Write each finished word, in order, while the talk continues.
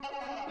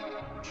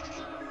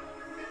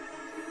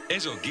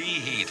Ez a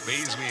G7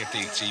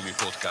 pénzmérték című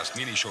podcast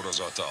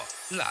minisorozata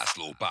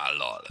László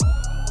Pállal.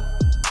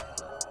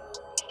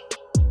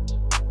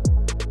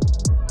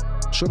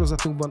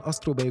 Sorozatunkban azt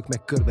próbáljuk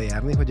meg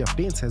körbejárni, hogy a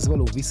pénzhez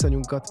való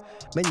viszonyunkat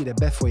mennyire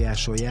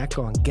befolyásolják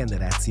a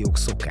generációk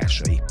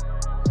szokásai.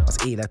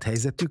 Az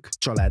élethelyzetük,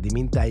 családi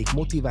mintáik,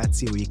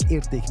 motivációik,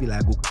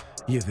 értékviláguk,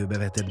 jövőbe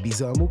vetett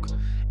bizalmuk,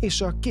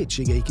 és a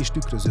kétségeik is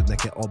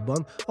tükröződnek-e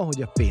abban,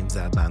 ahogy a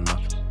pénzzel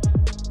bánnak.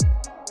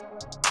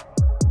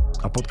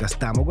 A podcast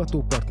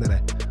támogató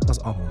partnere az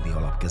Amundi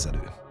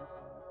alapkezelő.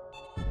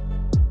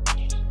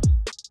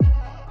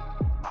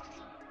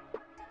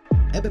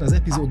 Ebben az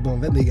epizódban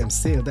vendégem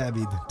Szél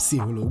Dávid,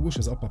 pszichológus,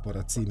 az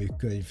Apapara című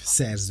könyv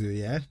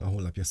szerzője, a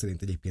honlapja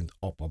szerint egyébként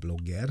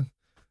apablogger.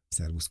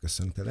 Szervusz,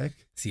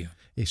 köszöntelek. Szia.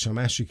 És a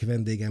másik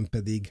vendégem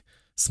pedig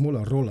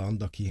Smola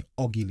Roland, aki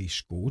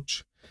agilis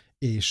coach,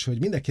 és hogy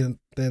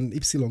mindenképpen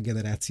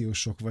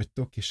Y-generációsok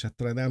vagytok, és hát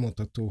talán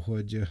elmondható,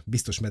 hogy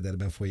biztos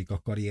mederben folyik a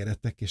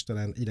karrieretek, és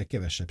talán egyre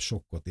kevesebb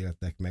sokkot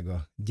éltek meg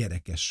a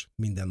gyerekes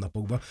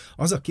mindennapokban.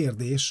 Az a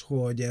kérdés,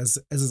 hogy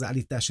ez az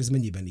állítás, ez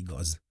mennyiben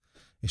igaz?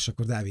 És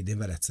akkor Dávid, én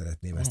veled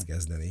szeretném ezt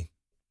kezdeni.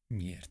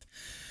 Miért?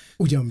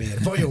 Ugyan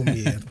miért? Vajon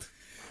miért?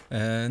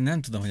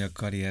 Nem tudom, hogy a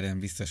karrierem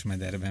biztos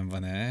mederben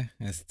van-e.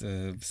 Ezt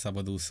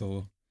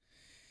szabadúszóként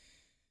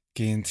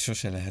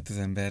sose lehet az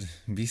ember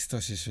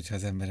biztos, és hogyha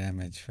az ember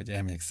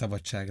elmegy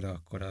szabadságra,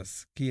 akkor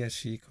az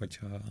kiesik,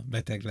 hogyha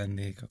beteg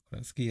lennék, akkor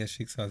az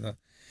kiesik. Szóval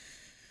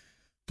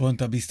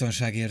pont a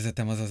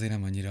biztonságérzetem az azért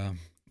nem annyira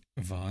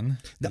van.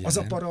 De az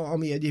a para,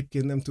 ami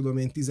egyébként nem tudom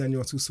én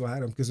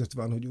 18-23 között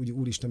van, hogy úgy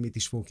úristen mit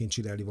is fogok én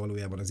csinálni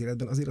valójában az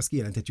életben, azért azt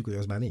kijelenthetjük, hogy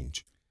az már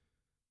nincs.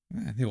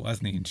 Jó, az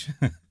nincs.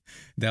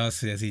 De az,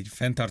 hogy ez így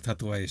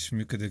fenntartható és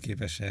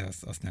működőképes-e,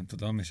 azt nem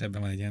tudom, és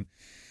ebben van egy ilyen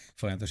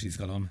folyamatos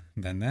izgalom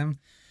bennem.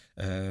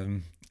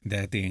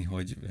 De tény,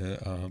 hogy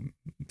a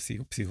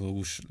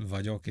pszichológus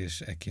vagyok,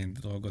 és ekként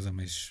dolgozom,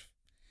 és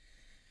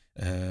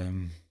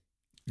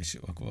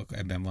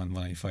ebben van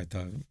valami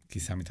fajta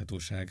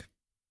kiszámíthatóság.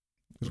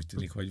 Úgy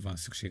tűnik, hogy van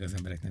szükség az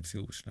embereknek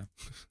pszichológusra.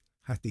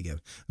 Hát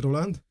igen.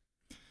 Roland?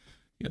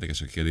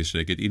 Érdekes a kérdés.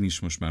 Én is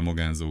most már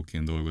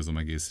magánzóként dolgozom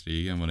egész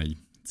régen, van egy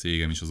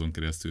cégem is, azon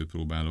keresztül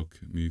próbálok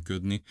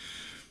működni.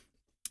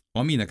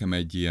 Ami nekem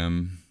egy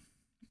ilyen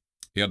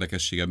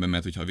érdekesség ebben,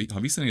 mert ha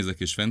visszanézek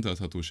és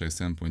fenntarthatóság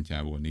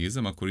szempontjából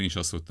nézem, akkor én is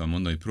azt szoktam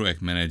mondani, hogy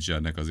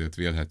projektmenedzsernek azért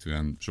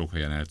vélhetően sok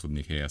helyen el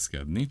tudnék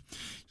helyezkedni,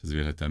 és ez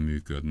vélhetően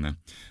működne.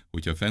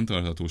 Hogyha a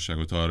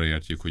fenntarthatóságot arra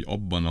értjük, hogy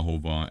abban,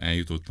 ahova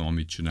eljutottam,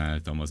 amit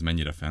csináltam, az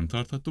mennyire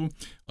fenntartható,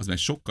 az meg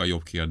sokkal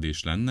jobb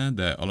kérdés lenne,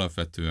 de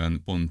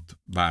alapvetően pont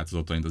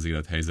változott az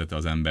élethelyzete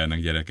az embernek,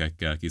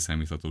 gyerekekkel,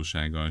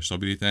 kiszámíthatósággal,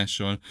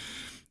 stabilitással,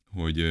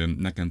 hogy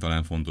nekem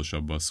talán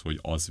fontosabb az, hogy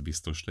az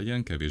biztos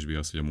legyen, kevésbé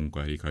az, hogy a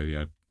munkahelyi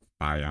karrier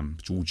pályám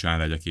csúcsán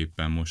legyek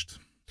éppen most.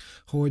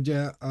 Hogy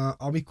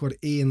amikor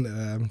én,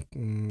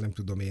 nem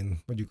tudom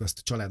én, mondjuk azt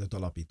családot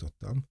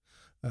alapítottam,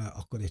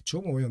 akkor egy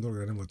csomó olyan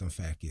dologra nem voltam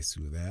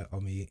felkészülve,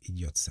 ami így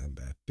jött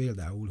szembe.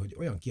 Például, hogy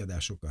olyan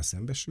kiadásokkal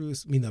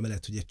szembesülsz,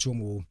 mindamellett, hogy egy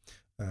csomó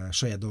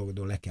saját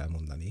dolgodról le kell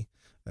mondani,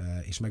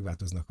 és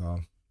megváltoznak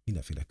a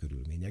mindenféle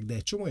körülmények, de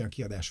egy csomó olyan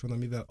kiadás van,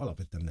 amivel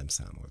alapvetően nem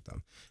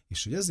számoltam.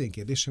 És hogy az én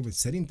kérdésem, hogy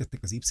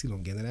szerintetek az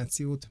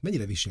Y-generációt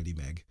mennyire viseli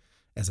meg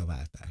ez a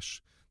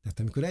váltás? Tehát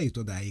amikor eljut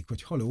odáig,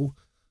 hogy haló,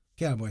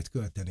 kell majd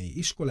költeni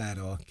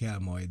iskolára, kell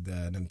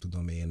majd, nem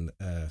tudom én,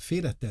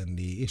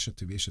 félretenni, és a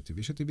többi, és a többi,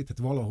 és a többi.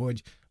 Tehát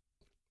valahogy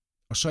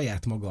a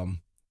saját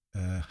magam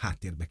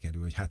háttérbe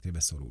kerül, vagy háttérbe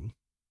szorul.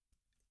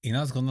 Én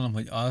azt gondolom,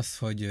 hogy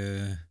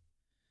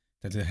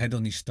tehát a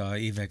hedonista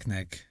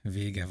éveknek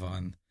vége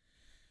van,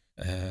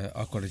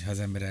 akkor, hogyha az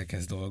ember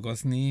elkezd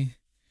dolgozni,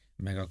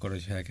 meg akkor,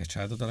 hogyha elkezd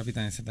családot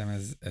alapítani,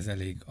 szerintem ez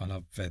elég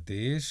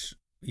alapvetés,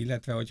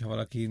 illetve hogyha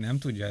valaki nem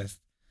tudja ezt,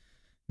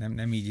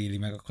 nem így éli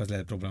meg, akkor az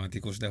lehet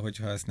problematikus, de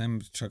hogyha ezt nem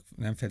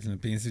feltétlenül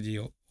pénzügyi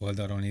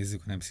oldalról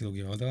nézzük, hanem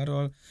pszichológiai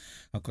oldalról,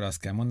 akkor azt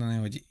kell mondani,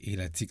 hogy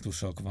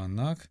életciklusok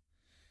vannak,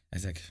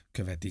 ezek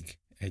követik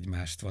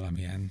egymást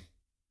valamilyen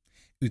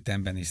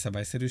ütemben és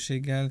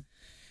szabályszerűséggel,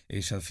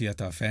 és a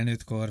fiatal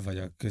felnőttkor, vagy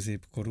a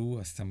középkorú,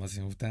 azt hiszem az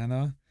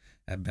utána,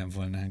 ebben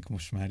volnánk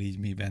most már így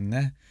mi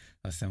benne,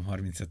 azt hiszem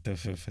 35-től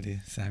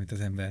fölfelé számít az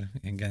ember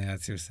ilyen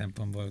generációs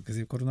szempontból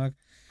középkorúnak.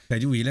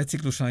 Egy új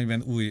életciklus,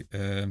 amiben új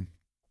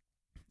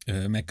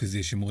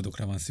megküzdési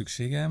módokra van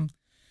szükségem,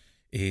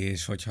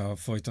 és hogyha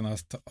folyton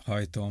azt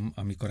hajtom,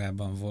 ami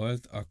korábban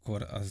volt,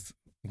 akkor az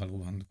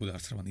valóban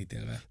kudarcra van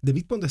ítélve. De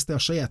mit mondasz te a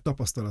saját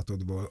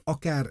tapasztalatodból,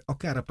 akár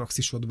a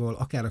praxisodból,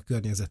 akár a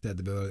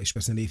környezetedből, és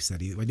persze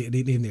névszerű, vagy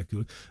név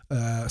nélkül.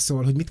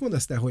 Szóval, hogy mit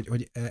mondasz te,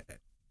 hogy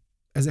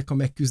ezek a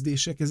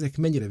megküzdések, ezek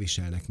mennyire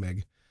viselnek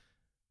meg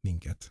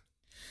minket?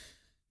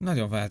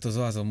 Nagyon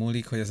változó, azon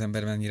múlik, hogy az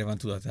ember mennyire van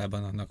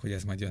tudatában annak, hogy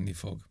ez majd jönni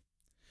fog.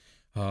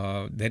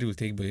 Ha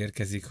derültékből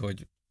érkezik,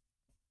 hogy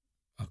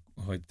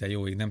te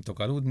jó, így nem tudok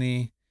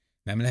aludni,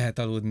 nem lehet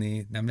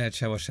aludni, nem lehet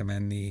sehova sem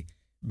menni,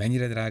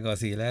 mennyire drága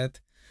az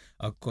élet,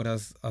 akkor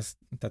az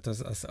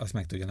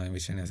meg tudja nagyon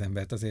viselni az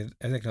embert.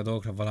 Azért ezekre a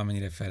dolgokra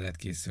valamennyire fel lehet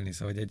készülni.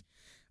 Szóval, hogy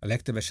A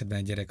legtöbb esetben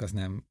egy gyerek az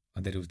nem a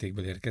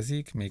derültékből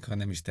érkezik, még ha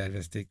nem is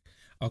tervezték,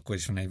 akkor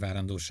is van egy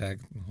várandóság,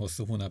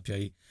 hosszú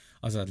hónapjai,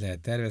 azaz lehet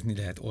tervezni,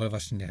 lehet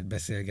olvasni, lehet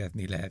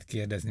beszélgetni, lehet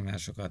kérdezni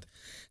másokat,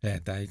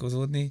 lehet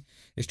tájékozódni,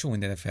 és csomó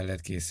mindenre fel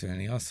lehet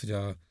készülni. Az, hogy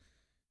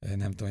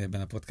nem tudom, hogy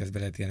ebben a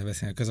podcastben lehet ilyen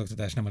beszélni, a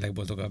közoktatás nem a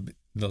legboldogabb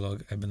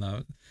dolog ebben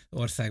az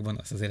országban,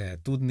 azt azért lehet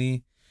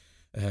tudni.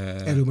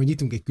 Erről majd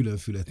nyitunk egy külön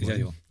fület.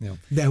 Ja, jó.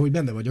 De hogy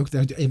benne vagyok,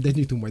 de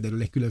nyitunk majd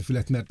erről egy külön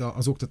fület, mert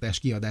az oktatás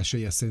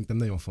kiadásai azt szerintem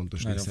nagyon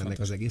fontos része ennek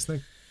az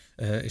egésznek.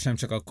 És nem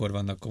csak akkor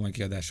vannak komoly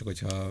kiadások,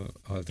 hogyha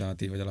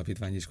alternatív vagy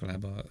alapítványi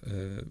iskolába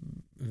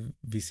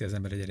viszi az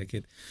ember a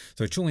gyerekét.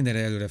 Szóval csomó mindenre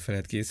előre fel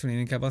lehet készülni.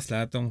 Én inkább azt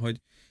látom,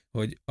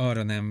 hogy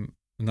arra nem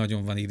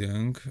nagyon van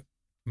időnk,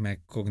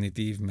 meg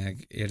kognitív,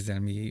 meg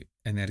érzelmi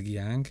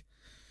energiánk,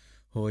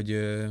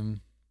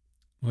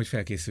 hogy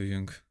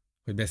felkészüljünk,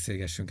 hogy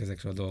beszélgessünk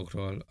ezekről a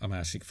dolgokról a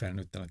másik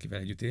felnőttel, akivel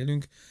együtt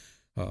élünk,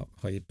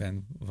 ha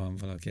éppen van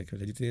valaki,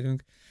 akivel együtt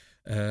élünk.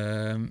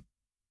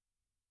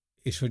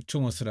 És hogy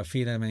csomószor a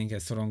félelmeinket,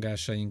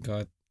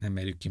 szorongásainkat nem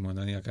merjük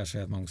kimondani, akár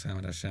saját magunk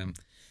számára sem.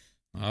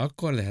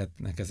 Akkor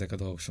lehetnek ezek a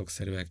dolgok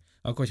sokszerűek.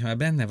 Akkor, hogyha már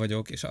benne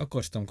vagyok, és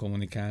akkor tudom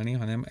kommunikálni,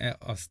 hanem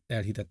azt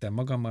elhitettem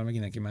magammal, meg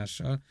mindenki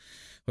mással,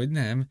 hogy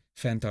nem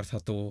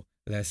fenntartható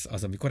lesz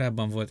az, ami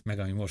korábban volt, meg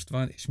ami most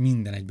van, és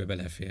minden egybe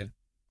belefér.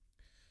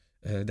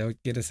 De hogy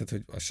kérdezted,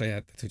 hogy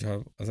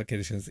hogyha az a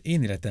kérdés, hogy az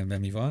én életemben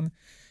mi van,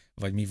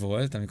 vagy mi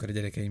volt, amikor a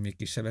gyerekeim még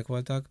kisebbek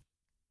voltak,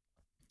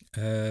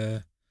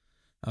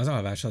 az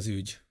alvás az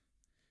ügy.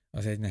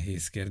 Az egy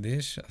nehéz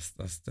kérdés,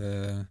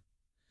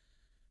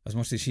 az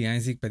most is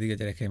hiányzik, pedig a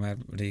gyerekeim már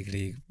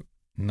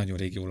nagyon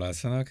rég jól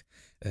alszanak,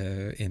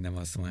 én nem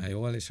alszom olyan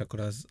jól, és akkor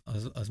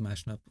az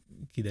másnap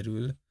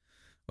kiderül,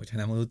 hogyha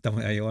nem aludtam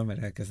olyan jól,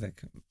 mert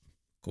elkezdek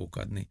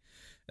kókadni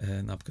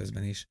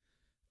napközben is.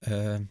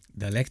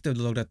 De a legtöbb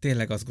dologra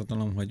tényleg azt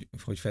gondolom,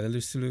 hogy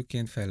felelős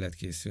szülőként fel lehet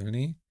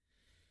készülni,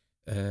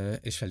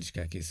 és fel is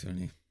kell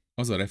készülni.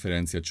 Az a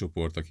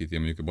referenciacsoport, akit én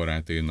mondjuk a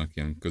barátaimnak,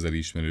 ilyen közeli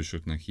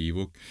ismerősöknek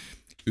hívok,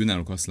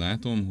 őnáluk azt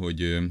látom,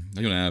 hogy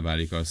nagyon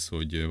elválik az,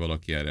 hogy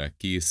valaki erre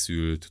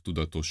készült,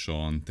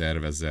 tudatosan,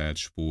 tervezett,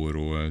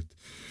 spórolt.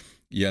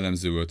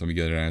 Jellemző volt a mi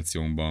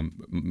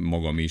generációnkban,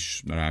 magam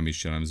is, rám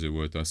is jellemző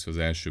volt az, hogy az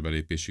első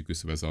belépési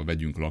küszöb ez a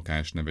vegyünk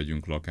lakást, ne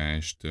vegyünk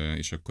lakást,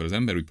 és akkor az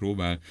ember úgy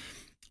próbál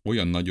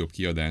olyan nagyobb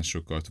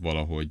kiadásokat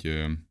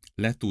valahogy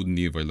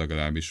letudni, vagy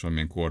legalábbis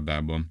valamilyen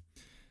kordában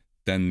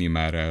tenni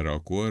már erre a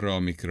korra,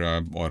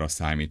 amikre arra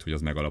számít, hogy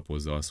az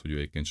megalapozza azt, hogy ő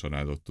egyébként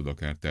családot tud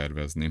akár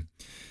tervezni.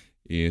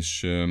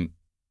 És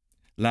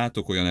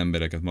látok olyan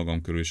embereket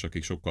magam körül is,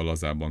 akik sokkal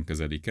lazábban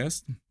kezelik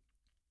ezt,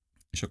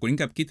 és akkor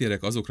inkább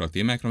kitérek azokra a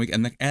témákra, amik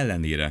ennek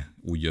ellenére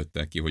úgy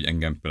jöttek ki, hogy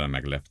engem például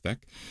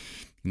megleptek.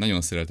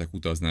 Nagyon szeretek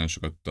utazni,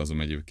 sokat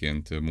utazom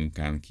egyébként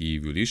munkán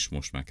kívül is,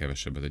 most már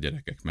kevesebbet a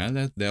gyerekek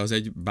mellett, de az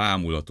egy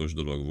bámulatos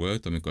dolog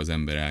volt, amikor az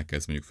ember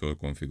elkezd mondjuk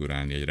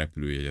fölkonfigurálni egy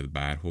repülőjegyet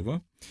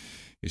bárhova,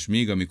 és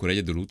még amikor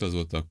egyedül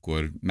utazott,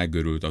 akkor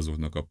megörült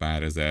azoknak a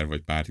pár ezer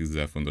vagy pár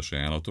tízezer fontos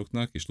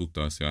ajánlatoknak, és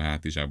tudta azt, hogy a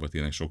hátizsákba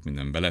tényleg sok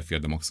minden belefér,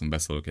 de maximum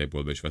beszalok egy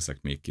boltba, és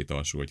veszek még 2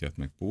 alsóhegyet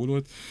meg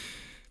pólót.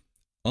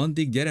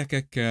 Addig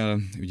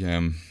gyerekekkel, ugye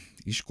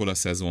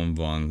iskolaszezon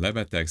van,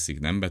 lebetegszik,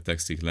 nem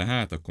betegszik le,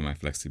 hát akkor már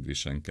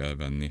flexibilisen kell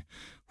venni.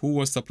 Hú,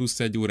 azt a plusz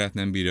 1 órát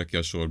nem bírja ki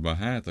a sorba,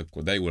 hát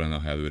akkor de jó lenne,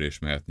 ha előre is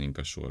mehetnénk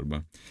a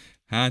sorba.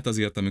 Hát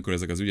azért, amikor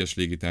ezek az ügyes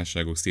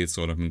légitársaságok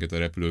szétszórnak minket a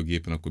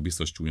repülőgépen, akkor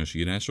biztos csúnyos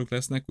írások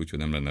lesznek, úgyhogy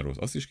nem lenne rossz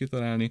azt is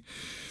kitalálni.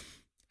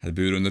 Hát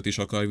bőröndöt is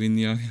akar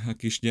vinni a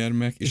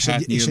kisgyermek. És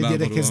hát egy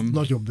gyerek ez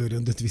nagyobb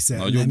bőröndöt viszel.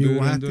 Nagyobb nem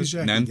bőröndöt,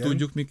 jó nem igen.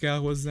 tudjuk, mi kell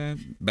hozzá,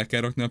 be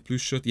kell rakni a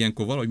plüssöt,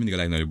 ilyenkor valahogy mindig a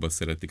legnagyobbat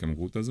szeretik,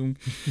 amikor utazunk.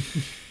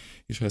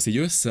 És ha ezt így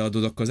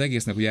összeadod, akkor az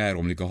egésznek úgy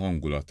elromlik a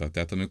hangulata.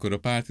 Tehát amikor a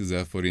pár 10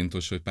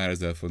 forintos vagy pár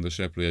ezer forintos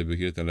repülőjegyből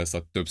hirtelen lesz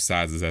a több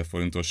 100 000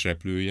 forintos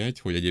repülőjegy,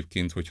 hogy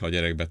egyébként, hogyha a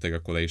gyerek beteg,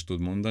 akkor le is tud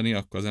mondani,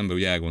 akkor az ember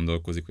úgy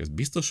elgondolkozik, hogy ez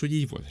biztos, hogy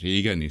így volt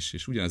régen is,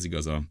 és ugyanaz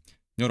igaz a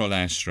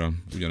nyaralásra,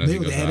 ugyanaz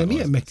igaz de erre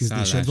milyen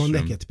megküzdésed van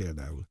neked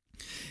például?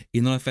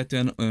 Én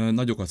alapvetően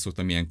nagyokat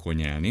szoktam ilyen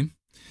konyelni.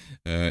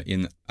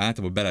 Én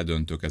általában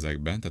beledöntök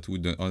ezekbe, tehát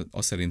úgy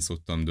azt szerint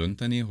szoktam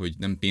dönteni, hogy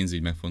nem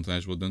pénzügyi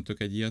megfontolásból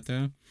döntök egy ilyet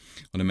el,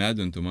 hanem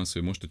eldöntöm azt,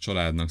 hogy most a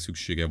családnak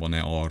szüksége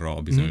van-e arra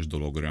a bizonyos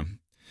dologra.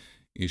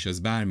 És ez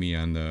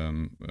bármilyen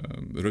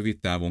rövid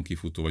távon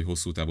kifutó vagy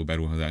hosszú távú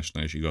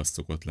beruházásnál is igaz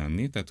szokott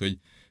lenni, tehát hogy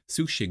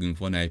szükségünk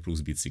van-e egy plusz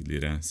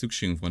biciklire,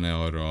 szükségünk van-e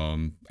arra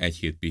 1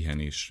 hét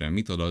pihenésre,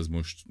 mit ad az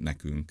most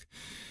nekünk.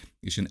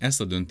 És én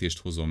ezt a döntést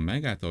hozom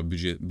meg, általában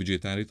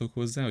büdzsét állítok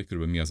hozzá, hogy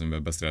körülbelül mi az, amivel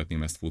be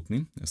szeretném ezt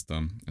futni,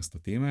 ezt a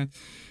témát,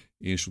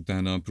 és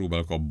utána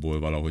próbálok abból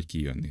valahogy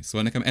kijönni.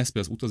 Szóval nekem ez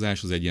például az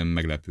utazás az egy ilyen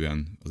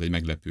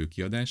meglepő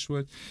kiadás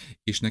volt,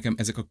 és nekem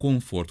ezek a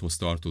komforthoz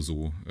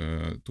tartozó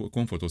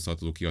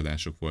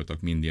kiadások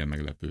voltak mind ilyen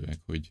meglepőek,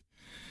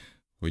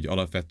 hogy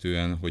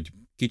alapvetően, hogy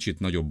kicsit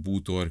nagyobb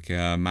bútor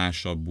kell,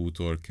 másabb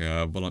bútor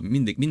kell,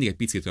 mindig egy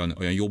picit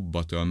olyan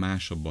jobbat, olyan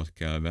másabbat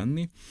kell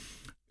venni,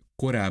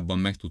 korábban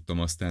meg tudtam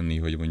azt tenni,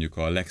 hogy mondjuk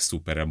a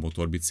legszuperebb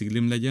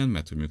motorbiciklim legyen,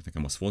 mert hogy mondjuk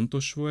nekem az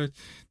fontos volt,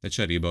 de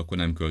cserébe akkor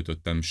nem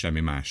költöttem semmi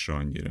másra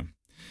annyira.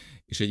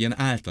 És egy ilyen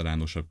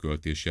általánosabb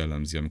költés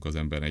jellemzi, amikor az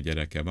embernek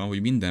gyereke van,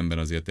 hogy mindenben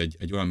azért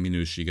egy olyan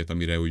minőséget,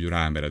 amire úgy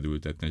rámered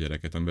ültetni a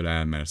gyereket, amiben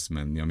elmersz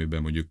menni,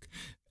 amiben mondjuk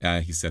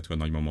elhiszed, hogy a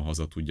nagymama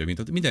haza tudja vinni.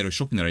 Tehát mindenről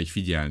sok mindenre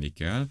figyelni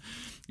kell,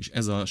 és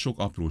ez a sok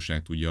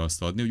apróság tudja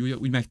azt adni, hogy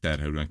úgy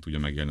megterhelőnek tudja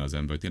megélni az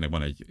ember, hogy tényleg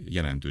van egy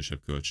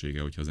jelentősebb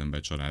költsége, hogyha az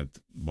ember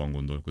családban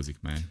gondolkozik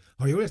már.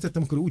 Ha jól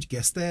értettem, akkor úgy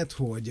kezdted,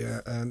 hogy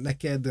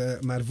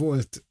neked már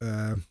volt,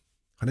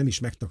 ha nem is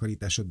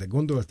megtakarításod, de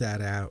gondoltál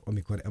rá,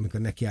 amikor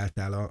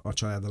nekiálltál a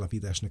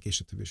családalapításnak,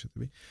 és a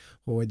többi,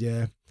 hogy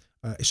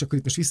és akkor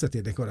itt most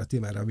visszatérnék arra a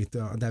témára, amit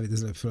a Dávid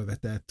ezelőbb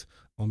felvetett,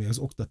 ami az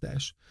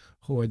oktatás,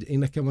 hogy én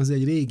nekem az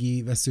egy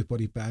régi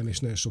veszőparipám, és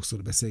nagyon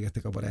sokszor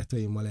beszélgetek a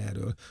barátaimmal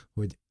erről,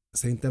 hogy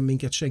szerintem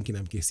minket senki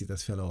nem készített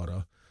fel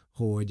arra,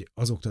 hogy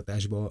az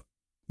oktatásba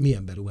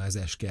milyen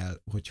beruházás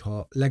kell,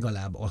 hogyha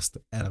legalább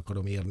azt el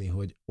akarom érni,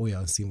 hogy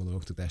olyan színvonalú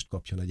oktatást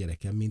kapjon a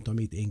gyerekem, mint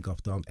amit én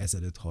kaptam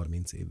ezelőtt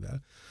 30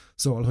 évvel.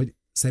 Szóval, hogy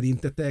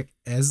szerintetek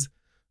ez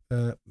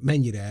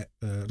mennyire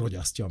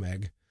rogyasztja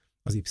meg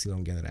az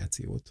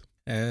Y-generációt?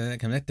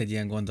 Nekem lett egy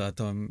ilyen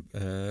gondolatom,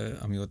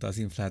 amióta az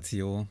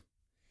infláció,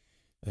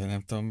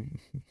 nem tudom,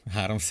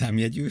 3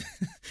 számjegyű,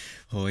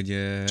 hogy...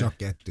 Csak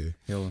 2.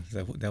 Jó,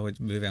 de hogy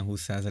bőven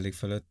 20%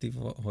 fölötti,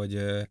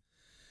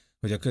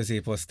 hogy a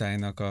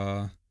középosztálynak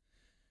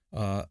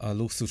a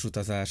luxus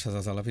utazás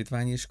az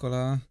alapítványi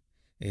iskola,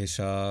 és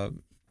a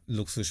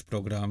luxus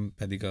program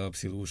pedig a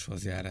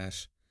pszichológushoz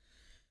járás.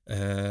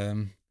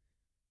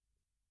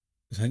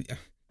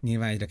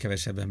 Nyilván egyre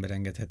kevesebb ember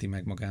engedheti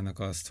meg magának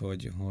azt,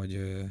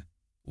 hogy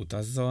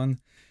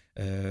utazzon,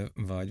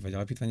 vagy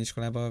alapítványi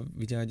iskolába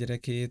vigye a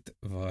gyerekét,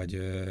 vagy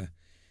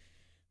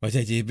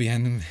egyéb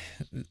ilyen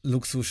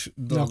luxus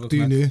dolgoknak.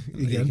 Tűnő,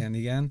 igen.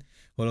 Igen.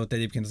 Holott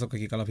egyébként azok,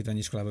 akik alapítványi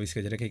iskolába viszik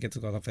a gyerekeiket,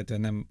 azok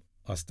alapvetően nem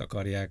azt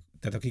akarják,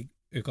 tehát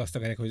ők azt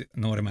akarják, hogy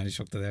normális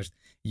oktatást,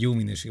 jó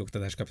minőségű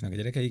oktatást kapjanak a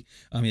gyerekeik,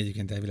 ami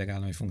egyébként elvileg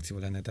állami funkció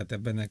lenne. Tehát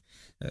ebben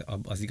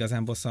az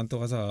igazán bosszantó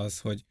az,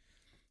 hogy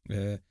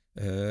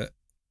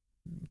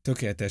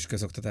tökéletes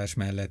közoktatás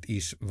mellett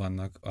is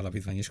vannak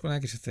alapítványi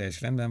iskolák, és ez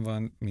teljes rendben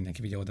van,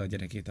 mindenki vigye oda a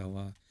gyerekét,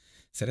 ahova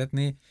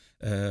szeretné,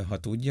 ha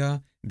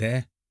tudja,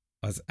 de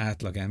az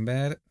átlag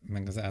ember,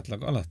 meg az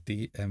átlag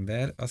alatti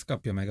ember, az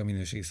kapja meg a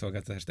minőségi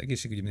szolgáltatást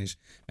egészségügyben is,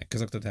 meg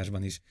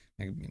közoktatásban is,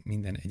 meg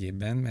minden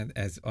egyébben, mert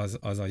ez az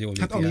a jóléti állam.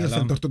 Hát amiért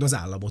fenntartod az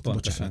államot,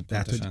 Pontosan.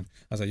 Tehát, hogy...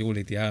 Az a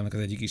jóléti államnak az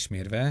egyik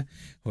ismérve,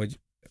 hogy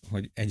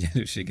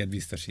egyenlőséget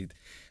biztosít,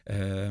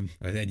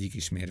 az egyik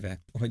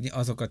ismérve. Hogy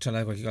azok a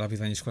családok, akik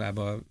alapítványi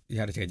iskolába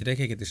járatják egy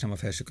gyerekeket, és nem a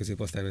felső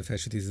középosztály vagy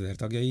felső 10 000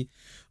 tagjai,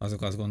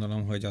 azok azt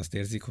gondolom, hogy azt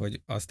érzik,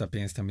 hogy azt a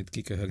pénzt, amit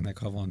kiköhögnek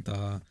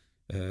havonta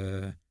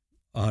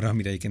arra,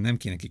 amire egyébként nem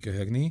kéne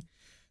kiköhögni,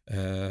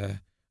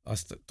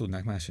 azt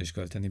tudnák másra is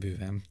költeni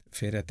bőven.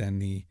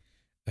 Félretenni,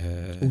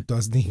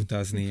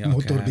 utazni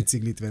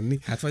motorbiciklit venni.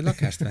 Hát vagy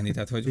lakást venni,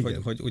 tehát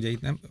hogy ugye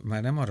itt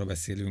már nem arról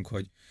beszélünk,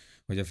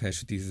 hogy a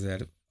felső 10 000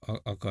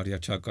 akarja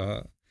csak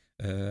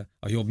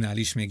a jobbnál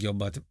is még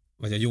jobbat,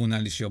 vagy a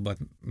jónál is jobbat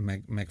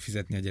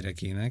megfizetni a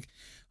gyerekének,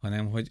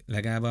 hanem hogy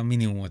legalább a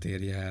minimumot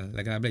érje el.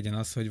 Legalább legyen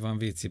az, hogy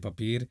van WC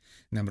papír,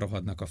 nem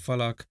rohadnak a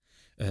falak,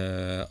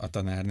 a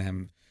tanár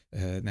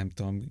nem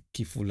tudom,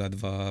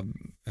 kifulladva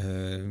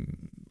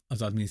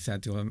az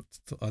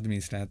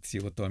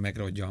adminisztrációtól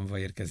megrodjanva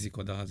érkezik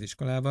oda az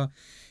iskolába,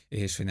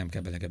 és hogy nem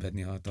kell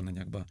belegebedni a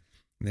tananyagba.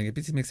 De egy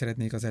picit még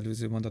szeretnék az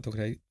előző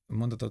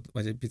mondatot,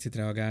 vagy egy picit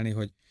reagálni,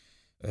 hogy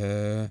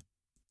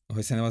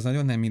szerintem az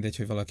nagyon nem mindegy,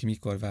 hogy valaki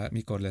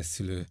mikor lesz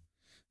szülő.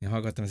 Én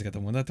hallgattam ezeket a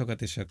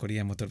mondatokat, és akkor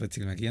ilyen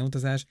motorbicikli, meg ilyen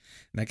utazás.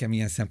 Nekem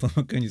ilyen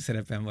szempontból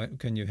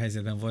könnyű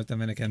helyzetben voltam,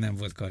 mert nekem nem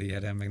volt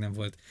karrierem, meg nem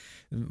volt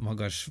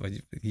magas,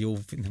 vagy jó,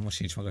 most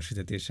sincs magas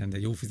fizetésem, de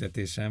jó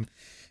fizetésem,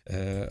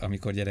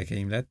 amikor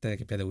gyerekeim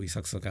lettek. Például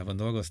szakszolgálban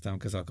dolgoztam,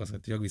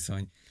 közalkalmazotti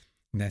jogviszony,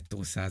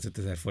 nettó 105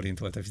 000 forint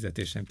volt a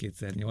fizetésem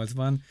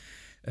 2008-ban.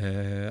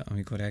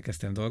 Amikor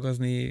elkezdtem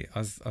dolgozni,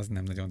 az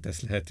nem nagyon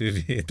tesz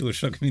lehetővé túl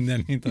sok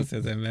minden, mint az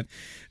ember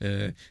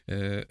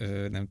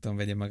nem tudom,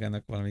 vegye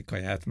magának valami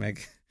kaját,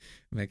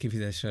 meg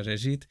kifizesse a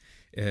rezsit.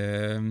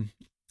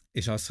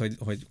 És az,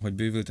 hogy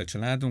bővült a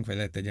családunk, vagy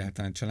lett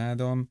egyáltalán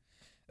családom,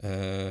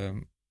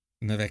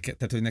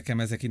 tehát, hogy nekem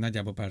ezek így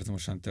nagyjából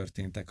párhuzamosan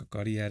történtek. A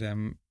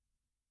karrierem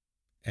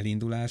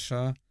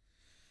elindulása,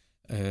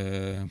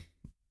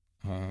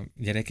 a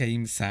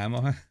gyerekeim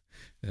száma,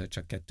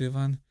 csak 2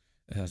 van,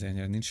 azért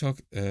annyira nincs sok.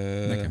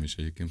 Nekem is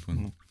egyébként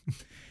pont.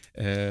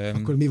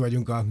 Akkor mi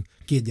vagyunk a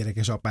 2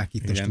 gyerekes apák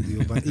itt a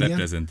stúdióban. Igen?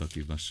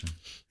 Reprezentatív lassan.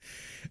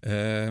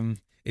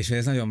 És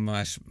ez nagyon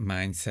más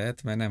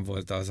mindset, mert nem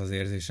volt az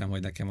érzésem,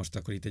 hogy nekem most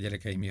akkor itt a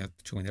gyerekeim miatt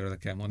csúnyára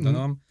kell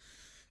mondanom.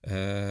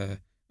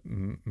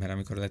 Mert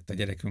amikor lett a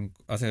gyerekünk,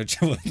 azért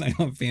sem volt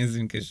nagyon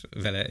pénzünk, és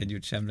vele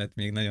együtt sem lett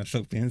még nagyon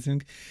sok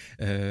pénzünk.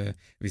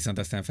 Viszont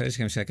aztán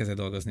feleségem is elkezdett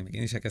dolgozni, meg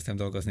én is elkezdtem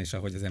dolgozni, és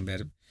ahogy az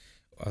ember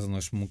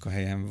azonos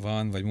munkahelyen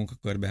van, vagy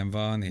munkakörben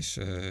van, és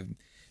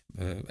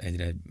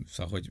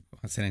szóval, hogy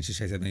szerencsés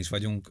helyzetben is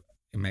vagyunk,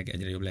 meg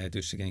egyre jobb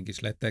lehetőségeink is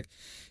lettek,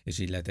 és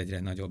így lett egyre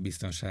nagyobb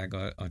biztonság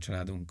a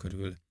családunk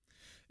körül.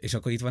 És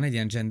akkor itt van egy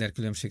ilyen gender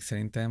különbség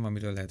szerintem,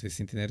 amiről lehet, hogy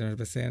szintén érdemes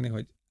beszélni,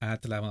 hogy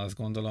általában azt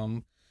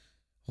gondolom,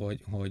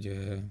 hogy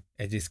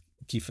egyrészt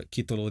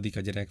kitolódik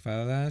a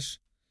gyerekvállalás,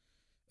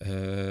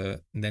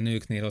 de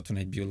nőknél ott van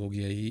egy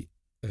biológiai,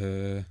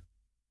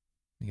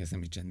 ez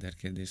nem egy gender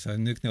kérdés, szóval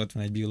nőknél ott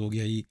van egy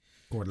biológiai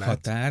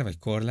határ, vagy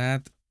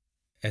korlát,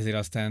 ezért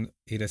aztán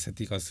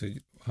érezhetik azt,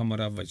 hogy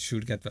hamarabb, vagy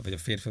sürgetve, vagy a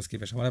férfihoz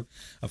képest hamarabb.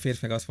 A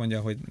férfi azt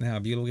mondja, hogy ne a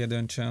biológia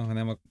döntsön,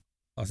 hanem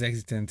az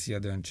egzisztencia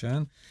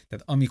döntsön.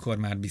 Tehát amikor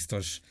már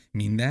biztos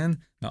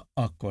minden, na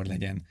akkor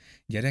legyen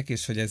gyerek,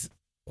 és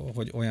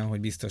hogy olyan, hogy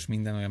biztos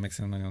minden, olyan meg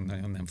szerintem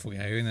nagyon-nagyon nem fog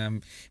eljönni,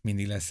 nem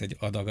mindig lesz egy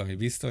adag, ami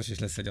biztos, és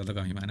lesz egy adag,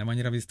 ami már nem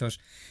annyira biztos,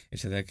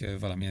 és ezek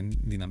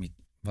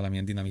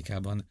valamilyen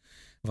dinamikában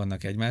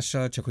vannak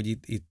egymással, csak hogy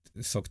itt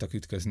szoktak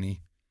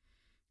ütközni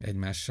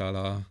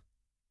egymással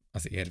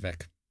az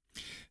érvek.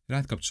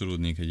 Rád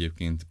kapcsolódnék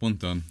egyébként,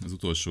 pont az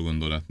utolsó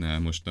gondolatnál.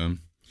 Most a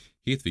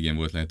hétvégén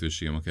volt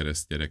lehetőségem a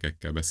kereszt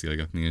gyerekekkel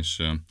beszélgetni, és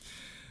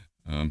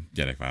a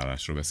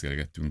gyerekvállalásról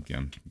beszélgettünk,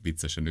 ilyen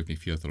viccesen, ők még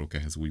fiatalok,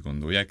 ehhez úgy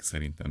gondolják,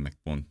 szerintem meg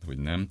pont, hogy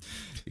nem.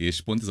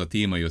 És pont ez a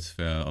téma jött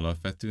fel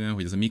alapvetően,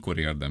 hogy ez a mikor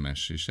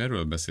érdemes, és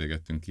erről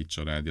beszélgettünk itt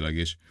családilag,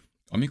 és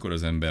amikor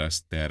az ember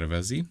ezt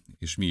tervezi,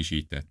 és mi is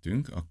így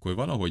tettünk, akkor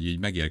valahogy így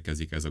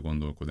megérkezik ez a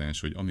gondolkodás,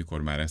 hogy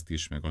amikor már ezt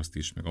is, meg azt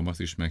is, meg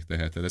azt is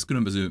megteheted. Ez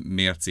különböző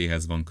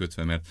mércéhez van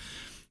kötve, mert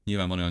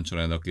nyilván van olyan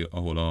család,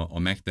 ahol a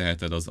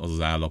megteheted az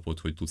állapot,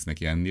 hogy tudsz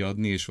neki enni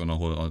adni, és van,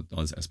 ahol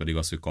ez pedig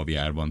az, hogy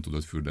kaviárban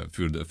tudod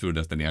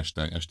fürdeszteni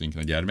esténként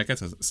a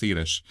gyermeket. Ez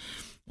széles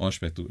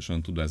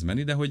aspektuson tud ez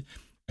menni, de hogy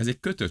ez egy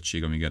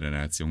kötöttség a mi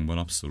generációnkban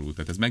abszolút.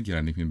 Tehát ez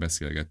megjelenik, mint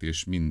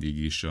beszélgetés mindig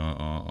is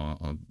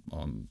a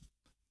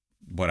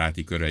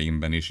baráti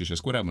köreimben is, és ez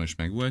korábban is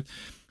megvolt,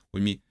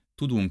 hogy mi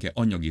tudunk-e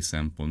anyagi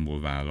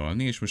szempontból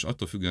vállalni, és most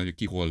attól függően, hogy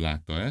ki hol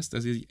látta ezt,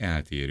 ez így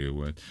eltérő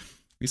volt.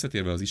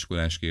 Visszatérve az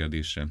iskolás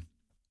kérdésre.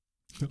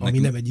 Ami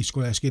nem egy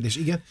iskolás kérdés,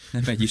 igen?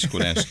 Nem egy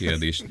iskolás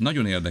kérdés.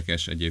 Nagyon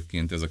érdekes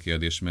egyébként ez a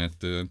kérdés,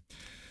 mert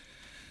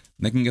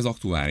nekünk ez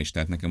aktuális,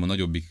 tehát nekem a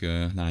nagyobbik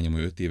lányom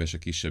 5 éves, a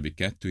kisebbik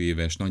 2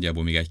 éves,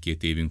 nagyjából még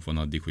 1-2 évünk van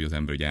addig, hogy az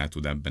ember ugye el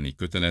tud ebben így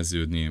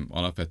köteleződni.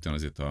 Alapvetően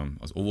azért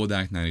az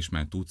óvodáknál is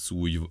már tudsz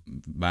úgy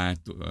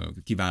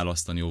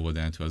kiválasztani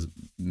óvodát, hogy az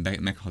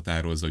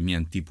meghatározza, hogy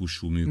milyen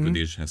típusú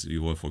működéshez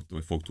jól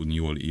fog tudni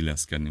jól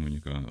illeszkedni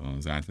mondjuk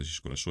az általános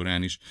iskola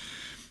során is.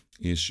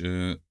 És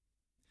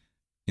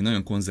én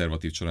nagyon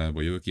konzervatív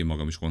családból jövök, én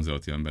magam is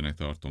konzervatív embernek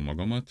tartom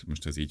magamat.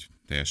 Most ez így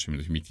teljesen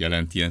mindegy, hogy mit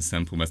jelent ilyen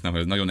szempontból, ezt nem,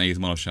 hogy ez nagyon nehéz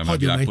manapság már a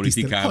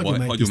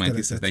világpolitikában,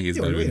 hagyománytisztelet nehéz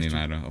belülni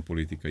már a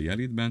politikai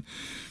elitben.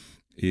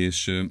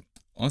 És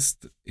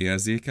azt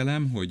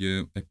érzékelem, hogy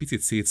egy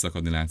picit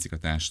szétszakadni látszik a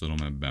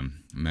társadalom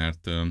ebben,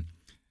 mert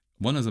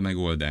van az a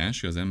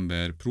megoldás, hogy az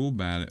ember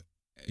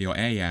próbálja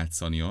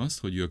eljátszani azt,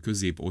 hogy a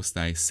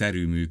középosztály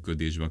szerű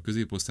működésben, a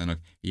középosztálynak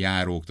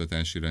járó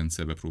oktatási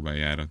rendszerbe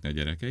próbálja járatni a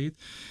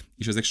gyerekeit,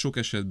 és ezek sok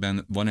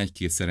esetben van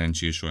egy-két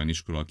szerencsés olyan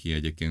iskola, aki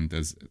egyébként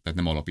tehát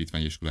nem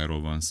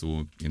alapítványiskoláról van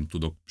szó, én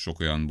tudok sok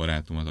olyan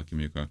barátomat, aki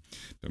mondjuk a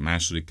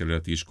második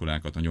kerületi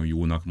iskolákat nagyon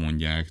jónak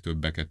mondják,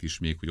 többeket is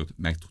még, hogy ott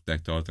meg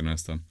tudták tartani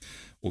ezt a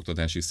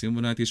oktatási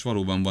színvonalat, és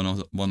valóban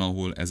van,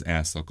 ahol ez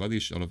elszakad,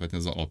 és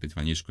alapvetően az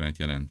alapítványiskolát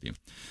jelenti.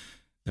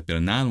 De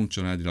például nálunk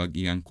családilag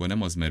ilyenkor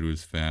nem az merült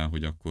fel,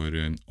 hogy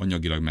akkor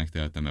anyagilag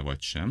megtehetem-e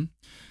vagy sem,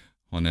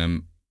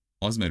 hanem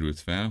az merült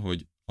fel,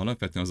 hogy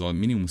alapvetően az a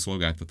minimum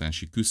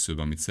szolgáltatási küszöb,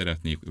 amit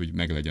szeretnék, hogy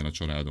meglegyen a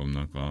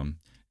családomnak. A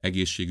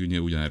egészségügynél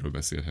ugyanerről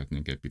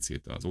beszélhetnénk egy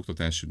picit, az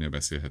oktatásügynél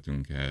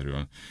beszélhetünk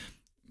erről.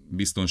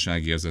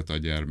 Biztonságérzet a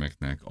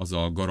gyermeknek, az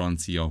a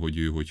garancia, hogy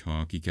ő,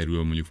 hogyha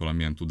kikerül mondjuk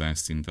valamilyen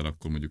tudásszinttel,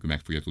 akkor mondjuk ő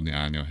meg fogja tudni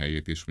állni a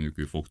helyét, és mondjuk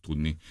ő fog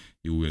tudni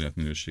jó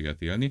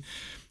életminőséget élni.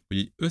 Hogy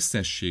így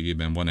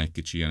összességében van egy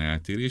kicsi ilyen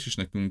eltérés, és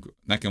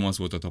nekem az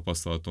volt a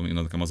tapasztalatom,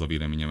 nekem az a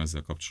véleményem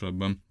ezzel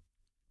kapcsolatban,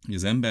 hogy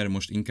az ember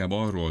most inkább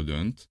arról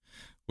dönt,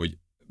 hogy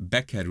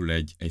bekerül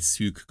egy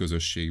szűk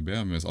közösségbe,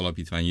 ami az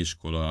alapítványi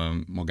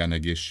iskola,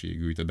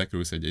 magánegészségügy, tehát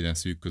bekerülsz egy ilyen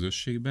szűk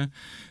közösségbe,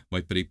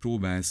 vagy pedig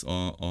próbálsz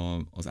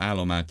az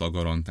állam által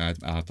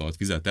garantált, általad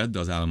fizetett, de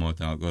az állam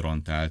által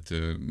garantált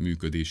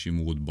működési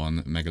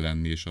módban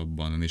meglenni, és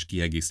abban, és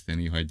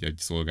kiegészíteni, ha egy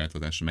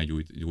szolgáltatásra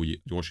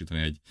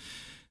gyorsítani egy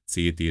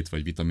CT-t,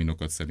 vagy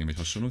vitaminokat szedni, vagy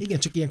hasonlók. Igen,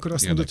 csak ilyenkor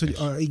azt mondod, hogy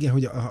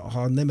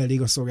ha nem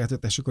elég a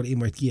szolgáltatás, akkor én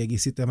majd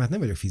kiegészítem, hát nem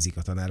vagyok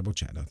fizikatanár,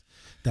 bocsánat.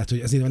 Tehát, hogy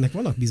azért ennek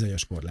vannak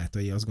bizonyos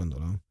korlátai, azt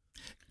gondolom.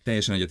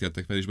 Teljesen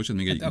egyetértek fel, és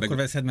bocsánat, még akkor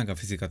veszed meg a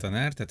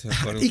fizikatanárt, tehát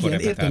akkor igen,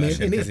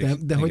 én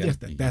értem, de hogy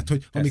érted? Tehát, hogy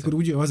persze. amikor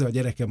úgy az a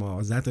gyerekem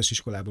az általános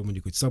iskolában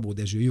mondjuk, hogy Szabó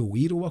Dezső jó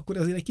író, akkor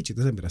azért egy kicsit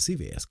az ember a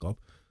szívéhez kap.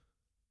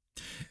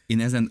 Én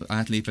ezen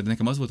átlépve, de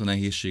nekem az volt a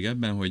nehézség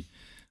ebben, hogy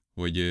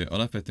hogy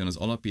alapvetően az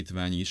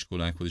alapítványi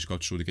iskolákhoz is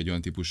kapcsolódik egy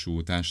olyan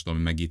típusú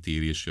társadalmi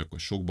megítélés, hogy akkor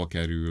sokba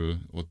kerül,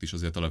 ott is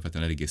azért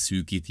alapvetően eléggé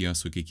szűkíti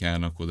azt, hogy kik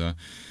járnak oda,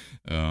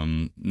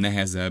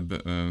 nehezebb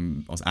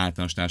az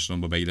általános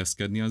társadalomba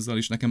beilleszkedni azzal,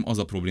 és nekem az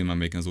a problémám,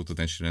 amelyik az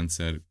oktatási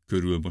rendszer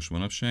körül most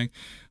manapság,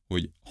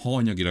 hogy ha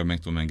anyagilag meg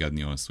tudom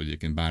engedni azt, hogy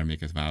egyébként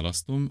bármelyiket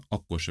választom,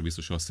 akkor sem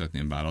biztos azt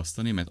szeretném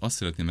választani, mert azt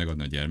szeretném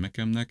megadni a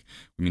gyermekemnek,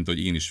 hogy mint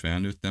ahogy én is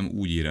felnőttem,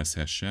 úgy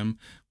érezhessem,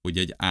 hogy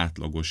egy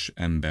átlagos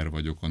ember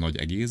vagyok a nagy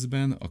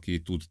egészben,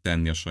 aki tud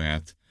tenni a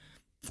saját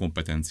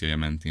kompetenciája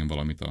mentén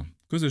valamit a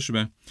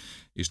közösbe,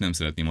 és nem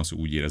szeretném azt, hogy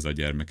úgy érezze a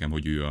gyermekem,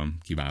 hogy ő a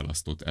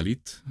kiválasztott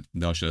elit,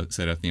 de azt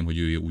szeretném, hogy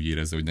ő úgy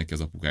érezze, hogy neki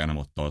az apukája nem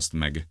adta azt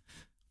meg,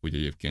 hogy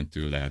egyébként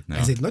ő lehetne.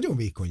 Ez egy nagyon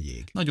vékony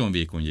jég. Nagyon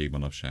vékony jég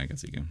manapság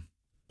ez, igen.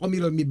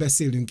 Amiről mi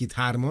beszélünk itt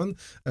 3,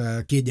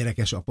 2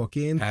 gyerekes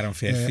apaként, 3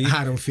 férfi.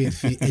 3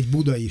 férfi egy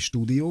budai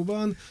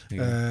stúdióban,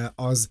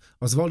 az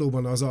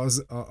valóban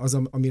az,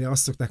 amire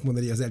azt szokták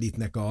mondani, hogy az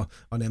elitnek a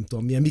nem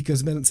tudom milyen,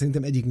 miközben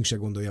szerintem egyikünk se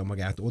gondolja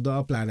magát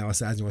oda, pláne a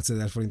 108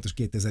 000 forintos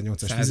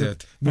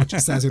 2008-as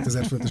 105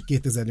 000 forintos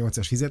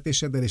 2008-as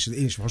fizetéseddel, és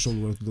én is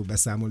hasonlóan tudok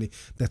beszámolni,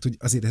 tehát hogy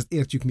azért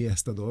értjük mi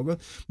ezt a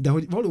dolgot, de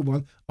hogy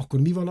valóban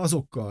akkor mi van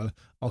azokkal,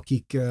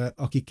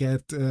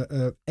 akiket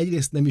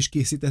egyrészt nem is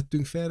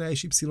készítettünk fel rá,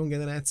 és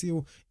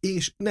Y-generáció,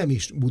 és nem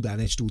is Budán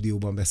egy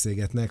stúdióban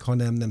beszélgetnek,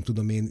 hanem nem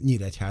tudom én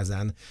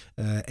Nyíregyházán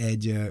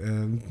egy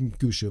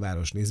külső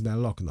városrészben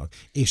laknak.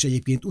 És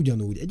egyébként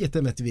ugyanúgy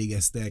egyetemet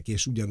végeztek,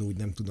 és ugyanúgy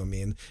nem tudom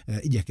én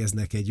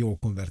igyekeznek egy jó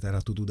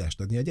konvertálható tudást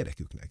adni a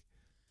gyereküknek.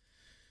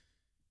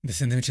 De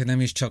szerintem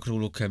nem is csak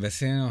róluk kell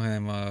beszélni,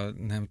 hanem a,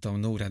 nem tudom,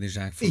 nógrádi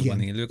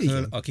zsákfalúban élőkről,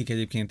 igen. Akik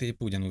egyébként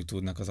épp ugyanúgy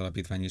tudnak az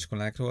alapítványi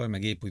iskolákról,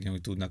 meg épp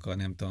ugyanúgy tudnak a,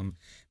 nem tudom,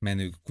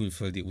 menő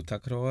külföldi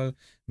utakról,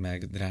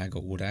 meg drága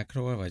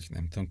órákról, vagy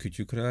nem tudom,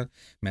 kütyükről,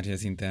 mert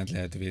az internet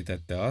lehetővé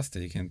tette azt,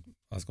 egyébként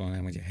azt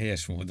gondolom, hogy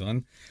helyes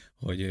módon,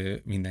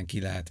 hogy mindenki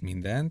lát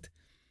mindent,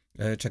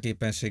 csak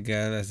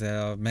éppenséggel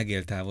ezzel a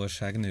megélt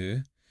távolság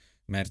nő,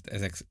 mert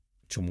ezek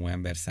csomó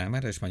ember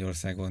számára, és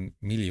Magyarországon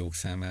milliók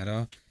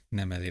számára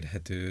nem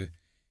elérhető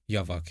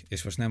javak.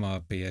 És most nem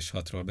a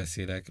PS6-ról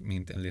beszélek,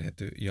 mint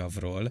elérhető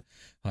javról,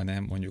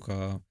 hanem mondjuk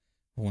a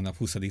hónap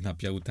 20.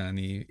 napja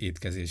utáni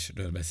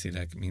étkezésről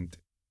beszélek,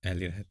 mint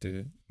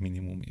elérhető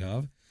minimum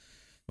jav,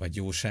 vagy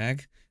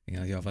jóság.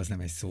 Igen, a jav az nem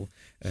egy szó.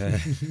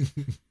 De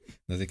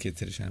azért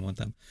kétszer is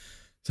elmondtam.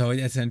 Szóval,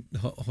 hogy ezen,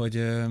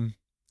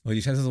 hogy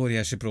is ez az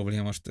óriási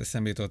probléma, most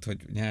eszembe jutott,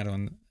 hogy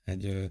nyáron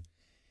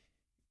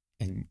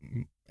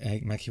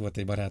meghívott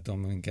egy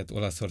barátom minket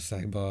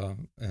Olaszországba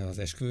az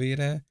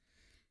esküvőjére.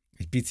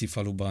 Egy pici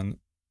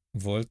faluban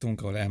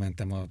voltunk, ahol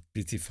elmentem a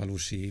pici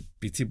falusi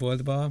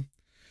piciboltba,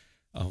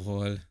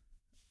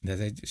 de ez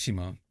egy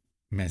sima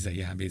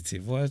mezei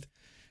ABC volt,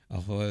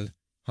 ahol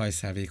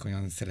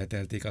hajszálvékonyan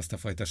szeletelték azt a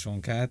fajta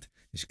sonkát,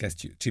 és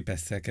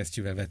csipesszel,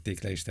 kesztyűvel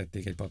vették le és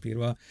tették egy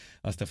papírba,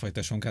 azt a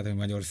fajta sonkát, ami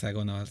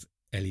Magyarországon az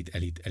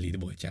elit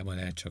boltjában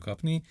lehet csak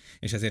kapni,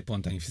 és ezért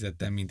pont annyi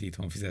fizettem, mint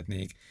itthon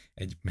fizetnék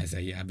egy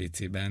mezei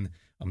ABC-ben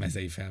a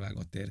mezei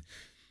felvágott ér.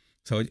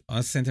 Szóval hogy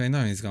azt szerintem egy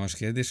nagyon izgalmas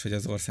kérdés, hogy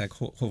az ország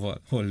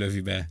hol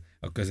lövi be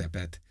a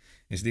közepet.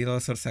 És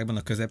Dél-Olaszországban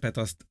a közepet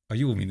azt a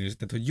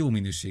tehát hogy jó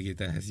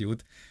minőségételhez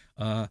jut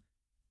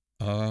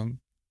a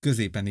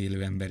középen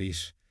élő ember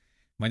is.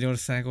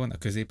 Magyarországon a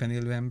középen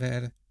élő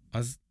ember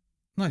az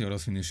nagyon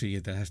rossz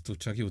minőségételhez tud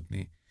csak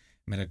jutni.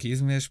 Mert a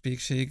kézműves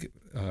pékség,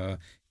 a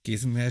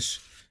kézműves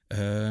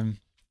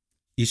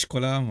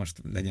iskola,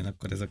 most legyen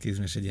akkor ez a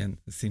kézműves egy ilyen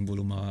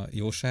szimbólum a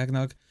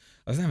jóságnak,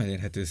 az nem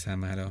elérhető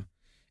számára.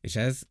 És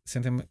ez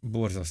szerintem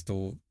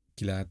borzasztó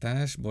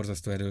kilátás,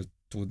 borzasztó erről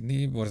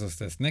tudni,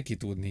 borzasztó ezt neki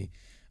tudni,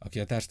 aki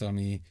a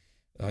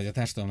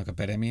társadalomnak a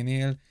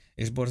pereménél,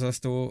 és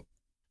borzasztó,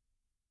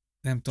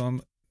 nem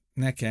tudom,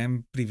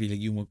 nekem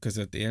privilégiumok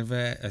között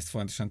élve ezt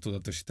fontosan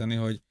tudatosítani,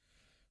 hogy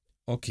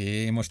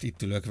oké, most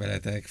itt ülök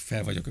veletek,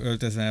 fel vagyok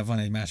öltözve, van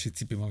egy másik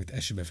cipőm, amit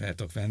esőbe fel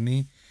tudok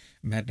venni,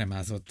 mert nem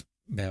ázott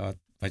be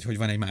vagy hogy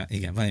van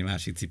egy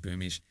másik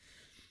cipőm is.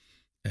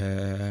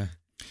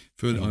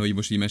 Ahogy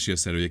most így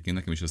mesélsz erről, egyébként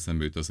nekem is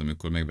eszembe jut az,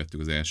 amikor megvettük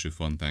az első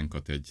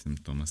fantánkat, egy, nem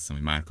tudom, azt hiszem,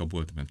 hogy márka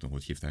volt, nem tudom,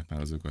 hogy hívták már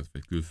azokat,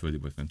 vagy külföldi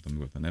volt, nem tudom,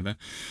 mi volt a neve,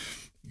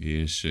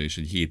 és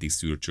egy hétig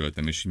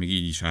szürcsöltem, és még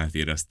így is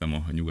átéreztem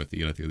a nyugati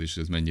életét, és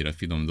ez mennyire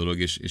finom dolog,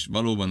 és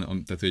valóban,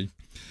 tehát, hogy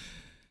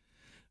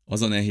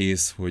az a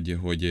nehéz,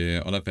 hogy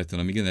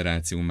alapvetően a mi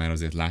generáció már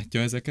azért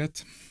látja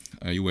ezeket,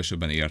 jó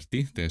esetben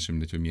érti, teljesen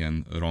mindegy, hogy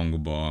milyen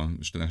rangba,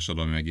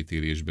 társadalmi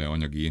megítélésbe,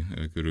 anyagi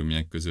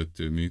körülmények között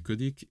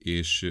működik,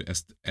 és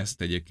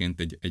ezt egyébként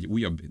egy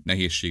újabb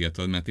nehézséget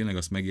ad, mert tényleg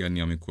azt megélni,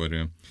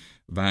 amikor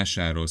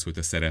vásárolsz, hogy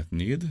te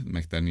szeretnéd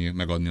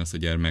megadni azt a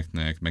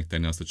gyermeknek,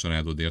 megtenni azt a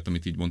családodért,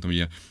 amit így mondtam, hogy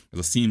ez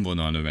a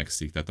színvonal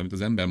növekszik. Tehát amit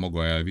az ember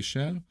maga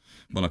elvisel,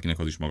 van akinek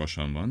az is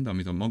magasan van, de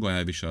amit a maga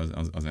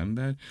elvisel az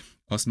ember,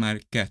 azt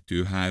már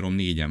 2, 3,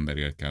 4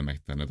 emberért kell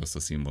megtenned azt a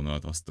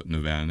színvonalat, azt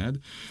növelned.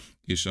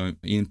 És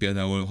én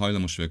például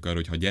hajlamos vagyok arra,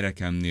 hogy ha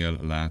gyerekemnél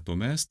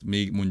látom ezt,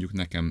 még mondjuk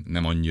nekem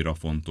nem annyira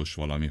fontos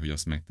valami, hogy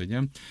azt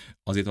megtegyem,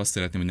 azért azt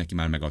szeretném, hogy neki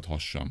már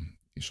megadhassam.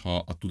 És ha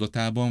a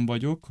tudatában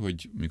vagyok,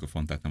 hogy mondjuk a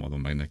Fantát nem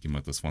adom meg neki,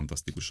 mert az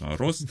fantasztikusan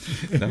rossz,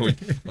 de hogy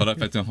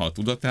alapvetően ha a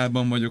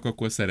tudatában vagyok,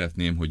 akkor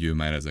szeretném, hogy ő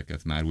már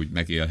ezeket már úgy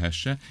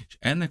megélhesse, és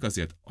ennek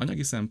azért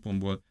anyagi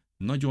szempontból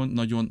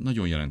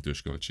nagyon-nagyon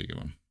jelentős költsége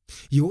van.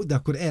 Jó, de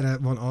akkor erre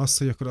van az,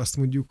 hogy akkor azt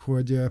mondjuk,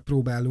 hogy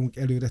próbálunk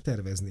előre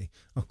tervezni.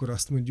 Akkor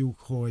azt mondjuk,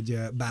 hogy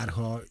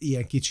bárha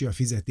ilyen kicsi a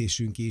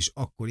fizetésünk is,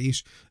 akkor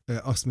is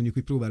azt mondjuk,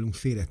 hogy próbálunk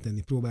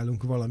félretenni,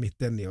 próbálunk valamit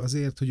tenni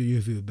azért, hogy a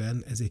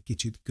jövőben ez egy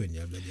kicsit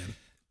könnyebb legyen.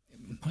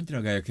 Hadd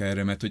reagáljak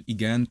erre, mert hogy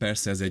igen,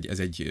 persze ez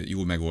egy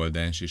jó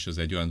megoldás, és ez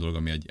egy olyan dolog,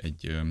 ami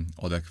egy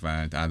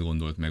adekvált,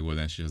 átgondolt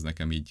megoldás, és ez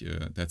nekem így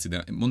tetszik.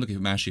 De mondok egy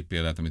másik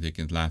példát, amit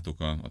egyébként látok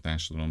a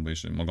társadalomban,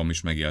 és magam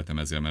is megéltem,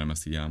 ezért merem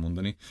ezt így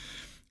elmondani.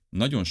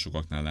 Nagyon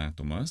sokaknál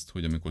látom azt,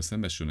 hogy amikor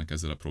szembesülnek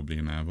ezzel a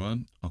problémával,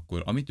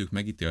 akkor amit ők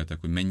megítéltek,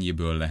 hogy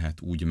mennyiből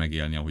lehet úgy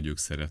megélni, ahogy ők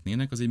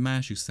szeretnének, az egy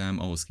másik szám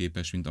ahhoz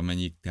képest, mint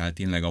amennyi kell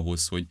tényleg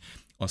ahhoz, hogy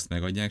azt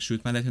megadják,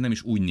 sőt már lehet, hogy nem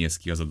is úgy néz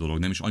ki az a dolog,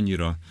 nem is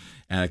annyira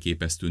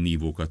elképesztő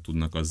nívókat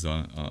tudnak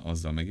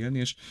azzal megélni,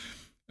 és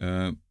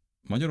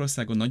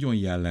Magyarországon nagyon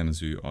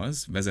jellemző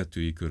az,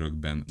 vezetői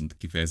körökben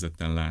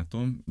kifejezetten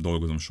látom,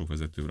 dolgozom sok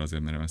vezetővel,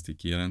 azért merem ezt így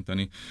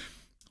kijelenteni,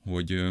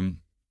 hogy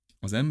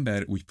az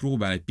ember úgy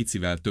próbál egy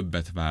picivel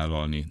többet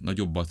vállalni,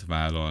 nagyobbat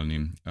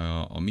vállalni.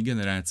 A mi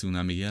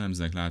generációnál még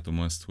jellemzőnek látom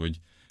azt, hogy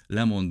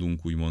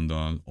lemondunk úgymond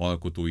az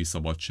alkotói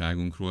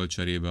szabadságunkról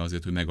cserébe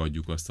azért, hogy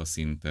megadjuk azt a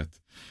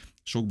szintet.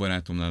 Sok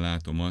barátomnál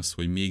látom azt,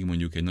 hogy még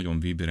mondjuk egy nagyon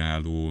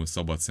vibráló,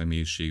 szabad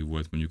személyiség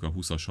volt mondjuk a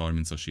 20-as,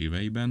 30-as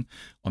éveiben,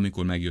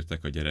 amikor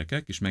megjöttek a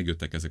gyerekek, és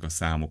megjöttek ezek a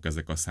számok,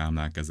 ezek a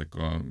számlák, ezek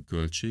a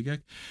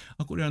költségek,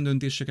 akkor olyan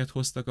döntéseket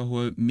hoztak,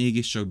 ahol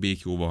mégiscsak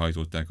békjóba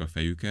hajtották a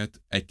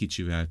fejüket, egy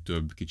kicsivel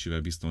több,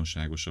 kicsivel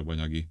biztonságosabb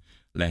anyagi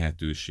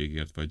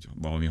lehetőségért, vagy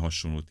valami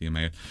hasonló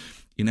témáért.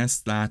 Én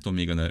ezt látom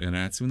még a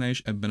generációnál,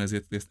 és ebben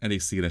ezért elég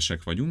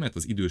szélesek vagyunk, mert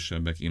az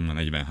idősebbek, én már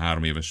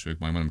 43 éves vagyok,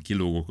 majd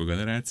kilógok a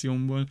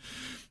generációmból,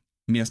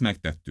 mi ezt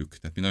megtettük,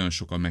 tehát mi nagyon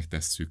sokan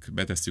megtesszük,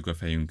 betesszük a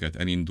fejünket,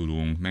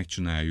 elindulunk,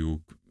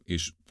 megcsináljuk,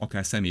 és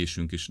akár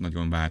személyisünk is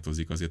nagyon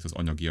változik azért az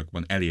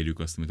anyagiakban, elérjük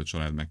azt, amit a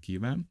család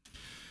megkíván.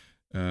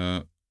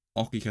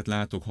 Akiket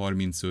látok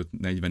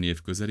 35-40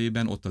 év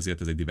közelében, ott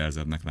azért ez egy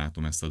diverzebbnek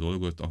látom ezt a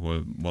dolgot,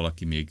 ahol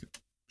valaki még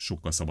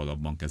sokkal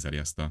szabadabban kezeli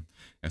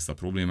ezt a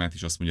problémát,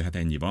 és azt mondja, hát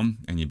ennyi van,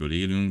 ennyiből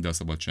élünk, de a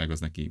szabadság az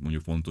neki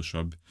mondjuk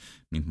fontosabb,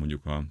 mint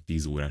mondjuk a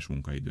 10 órás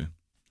munkaidő. Én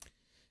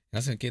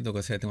azt mondom, 2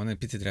 dolgot szeretném mondani,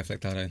 picit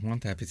reflektál, amit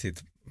mondtál,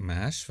 picit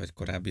más, vagy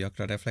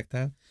korábbiakra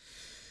reflektál.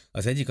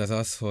 Az egyik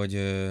az, hogy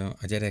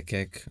a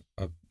gyerekek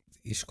az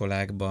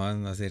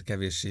iskolákban azért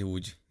kevéssé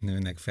úgy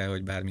nőnek fel,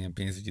 hogy bármilyen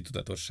pénzügyi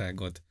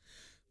tudatosságot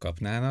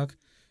kapnának,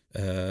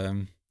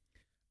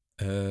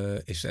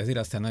 és ezért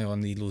aztán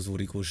nagyon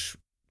illuzórikus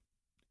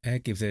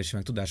elképzelési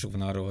meg tudásuk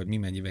van arról, hogy mi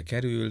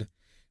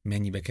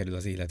mennyibe kerül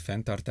az élet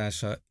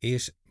fenntartása,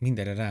 és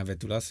mindenre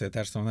rávetül az, hogy a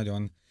társadalom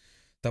nagyon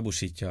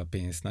tabusítja a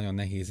pénzt, nagyon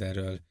nehéz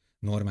erről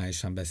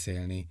normálisan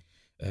beszélni,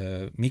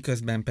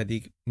 miközben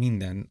pedig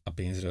minden a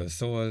pénzről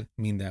szól,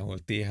 mindenhol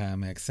TH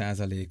meg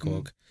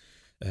százalékok,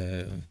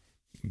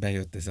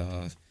 bejött ez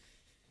a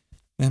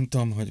nem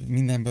tudom, hogy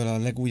mindenből a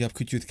legújabb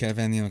kütyűt kell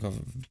venni, amikor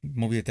a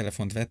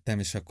mobiltelefont vettem,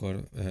 és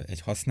akkor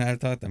egy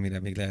használtat, amire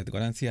még lehet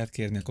garanciát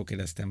kérni, akkor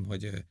kérdeztem,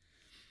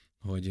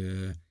 hogy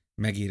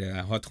megír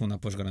rá 6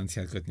 hónapos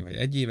garanciát kötni, vagy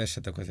 1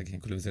 éveset, akkor ezek ilyen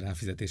különböző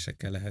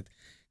ráfizetésekkel lehet.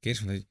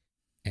 Kérdés, hogy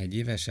 1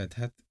 éveset?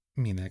 Hát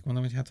minek?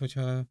 Mondom, hogy hát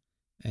hogyha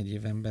 1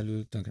 éven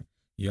belül tönkre.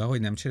 Ja,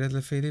 hogy nem cseréld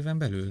le fél éven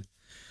belül?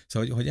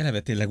 Szóval, hogy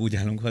eleve tényleg úgy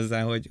állunk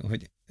hozzá,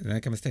 hogy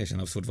nekem ez teljesen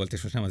abszurd volt,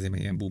 és most nem azért,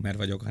 mert ilyen boomer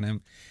vagyok,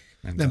 hanem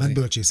nem, hát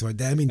bölcsész vagy,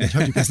 de mindegy,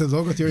 hagyjuk ezt a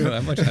dolgot, jó?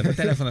 Bocsánat, a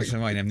telefonosan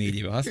majdnem 4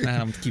 éve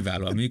használom,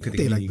 kiválóan működik.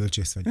 Tényleg mindig.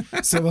 Bölcsész vagy.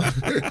 Szóval...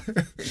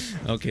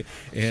 Oké.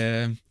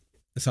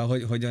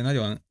 Szóval, hogy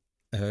nagyon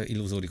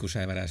illuzórikus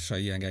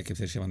elvárásai, ilyen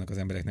elképzelései vannak az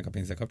embereknek a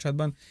pénzzel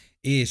kapcsolatban,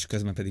 és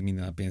közben pedig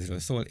minden a pénzről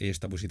szól, és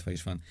tabusítva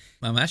is van.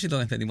 A másik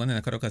dolog pedig mondani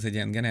akarok, az egy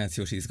ilyen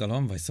generációs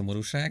izgalom, vagy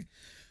szomorúság,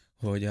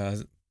 hogy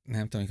az,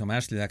 nem tudom, a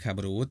második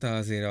világháború óta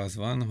azért az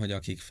van, hogy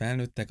akik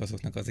felnőttek,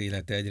 azoknak az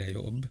élete egyre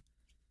jobb,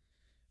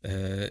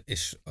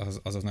 és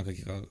azoknak,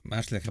 akik a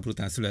második világháború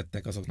után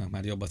születtek, azoknak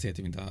már jobb az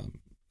élete, mint a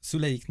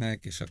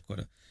szüleiknek, és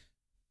akkor...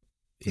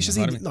 És ez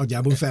így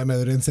nagyjából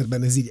felmerő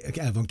rendszerben ez így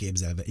el van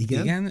képzelve,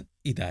 igen? Igen,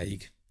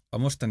 idáig. A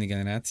mostani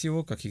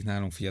generációk, akik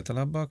nálunk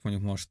fiatalabbak,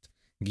 mondjuk most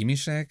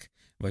gimisek,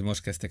 vagy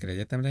most kezdtek el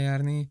egyetemre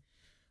járni,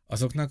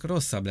 azoknak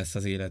rosszabb lesz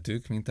az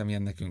életük, mint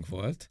amilyen nekünk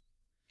volt,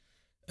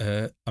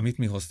 amit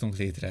mi hoztunk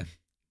létre.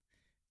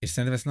 És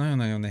szerintem ezt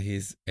nagyon-nagyon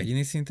nehéz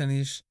egyéni szinten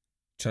is,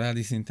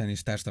 családi szinten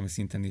is, társadalmi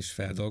szinten is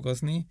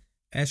feldolgozni,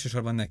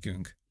 elsősorban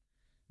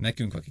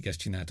nekünk, akik ezt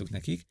csináltuk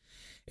nekik,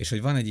 és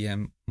hogy van egy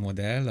ilyen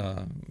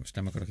modell, most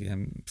nem akarok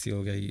ilyen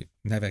pszichológiai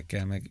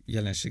nevekkel, meg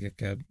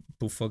jelenségekkel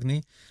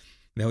puffogni,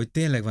 de hogy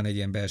tényleg van egy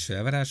ilyen belső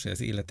elvárás, hogy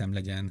az életem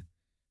legyen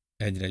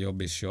egyre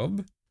jobb és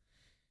jobb,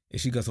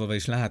 és igazolva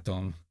is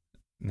látom,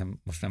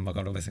 most nem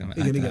magamról beszélek,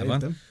 hanem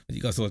általában, hogy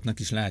igazoltnak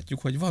is látjuk,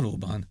 hogy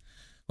valóban,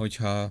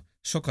 hogyha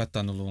sokat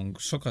tanulunk,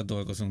 sokat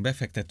dolgozunk,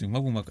 befektetünk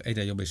magunkba,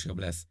 egyre jobb és jobb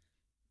lesz.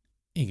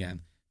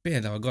 Igen.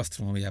 Például a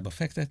gasztronómiába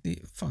fektetni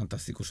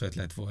fantasztikus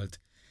ötlet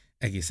volt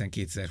egészen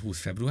 2020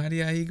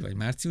 februárjáig, vagy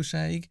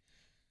márciusáig.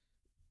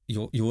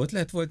 Jó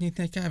ötlet volt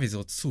nyitni egy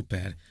kávézót?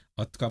 Szuper.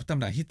 Ott kaptam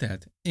rá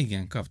hitelt?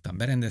 Igen, kaptam.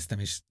 Berendeztem,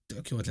 és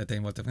tök jó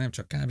ötleteim voltak, nem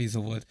csak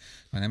kávézó volt,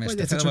 hanem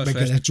este csak be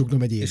kellett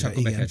csuknom egy évre. És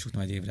akkor be kellett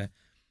csuknom egy évre.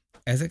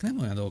 Ezek nem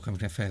olyan dolgok,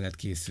 amikre fel lehet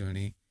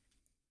készülni.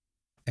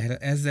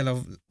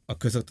 Ezzel a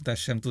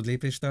közoktatás sem tud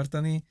lépést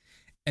tartani,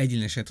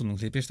 egyénileg sem tudunk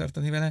lépést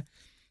tartani vele,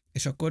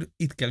 és akkor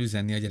itt kell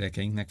üzenni a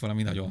gyerekeinknek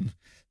valami nagyon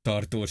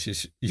tartós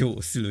és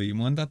jó szülői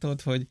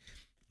mondatot, hogy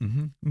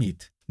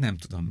mit? Nem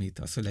tudom mit.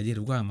 Az, hogy legyél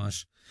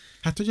rugalmas.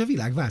 Hát, hogy a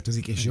világ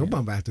változik, és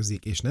jobban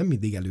változik, és nem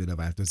mindig előre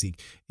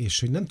változik, és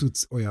hogy nem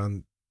tudsz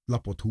olyan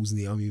lapot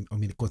húzni,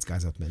 ami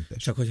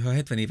kockázatmentes. Csak hogyha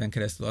 70 éven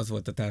keresztül az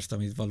volt a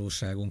társadalmi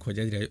valóságunk,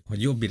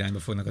 hogy jobb irányba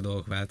fognak a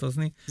dolgok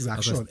változni.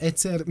 Zákson,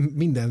 egyszer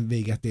minden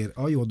véget ér,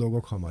 a jó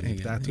dolgok hamarabb.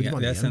 Igen, Tehát, igen,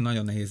 hogy de ezt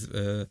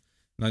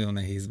nagyon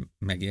nehéz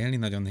megélni,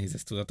 nagyon nehéz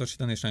ezt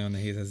tudatosítani, és nagyon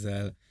nehéz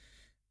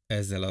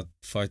ezzel a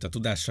fajta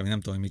tudással, ami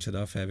nem tudom, hogy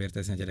micsoda,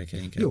 felvértezni a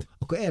gyerekeinket. Jó,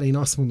 akkor erre én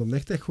azt mondom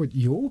nektek,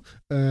 hogy jó,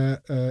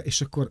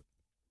 és akkor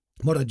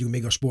maradjunk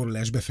még a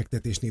spórolás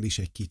befektetésnél is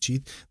egy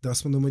kicsit, de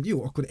azt mondom, hogy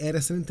jó, akkor erre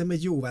szerintem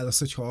egy jó válasz,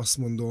 hogyha azt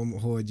mondom,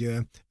 hogy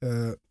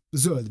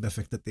zöld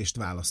befektetést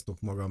választok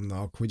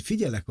magamnak, hogy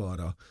figyelek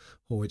arra,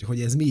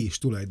 hogy ez mi is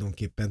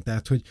tulajdonképpen,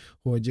 tehát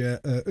hogy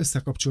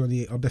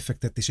összekapcsolni a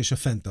befektetés és a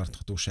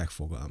fenntarthatóság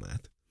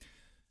fogalmát.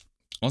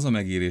 Az a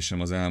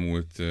megérésem az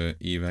elmúlt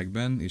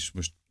években, és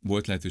most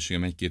volt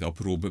lehetőségem egy-két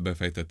apróbb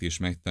befektetést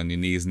megtenni,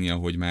 nézni,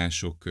 ahogy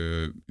mások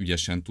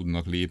ügyesen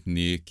tudnak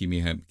lépni,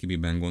 ki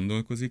miben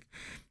gondolkozik,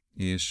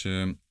 és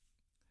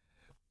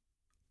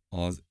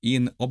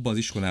abban az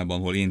iskolában,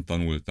 ahol én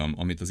tanultam,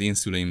 amit az én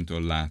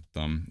szüleimtől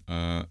láttam,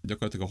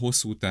 gyakorlatilag a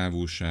hosszú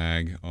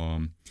távúság,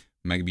 a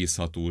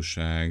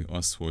megbízhatóság,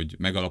 az, hogy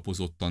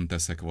megalapozottan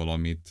teszek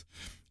valamit,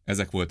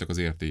 ezek voltak az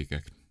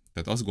értékek.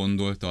 Tehát azt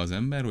gondolta az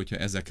ember, hogyha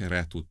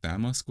ezekre tud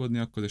támaszkodni,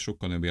 akkor ez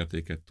sokkal nagyobb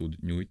értéket tud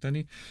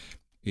nyújtani,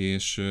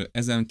 és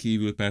ezen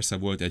kívül persze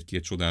volt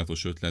egy-két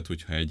csodálatos ötlet,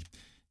 hogyha egy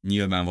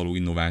nyilvánvaló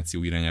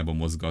innováció irányába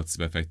mozgatsz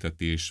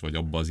befektetés, vagy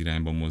abba az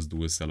irányba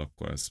mozdulsz el,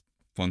 akkor ez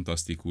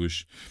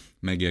fantasztikus.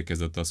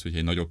 Megérkezett az, hogy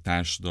egy nagyobb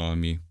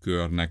társadalmi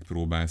körnek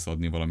próbálsz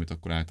adni valamit,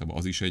 akkor általában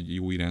az is egy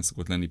jó irány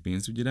szokott lenni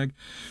pénzügyileg.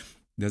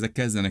 De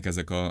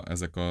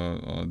ezek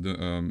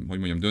hogy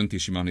mondjam,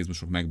 döntési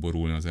mechanizmusok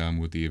megborulni az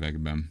elmúlt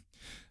években.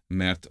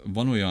 Mert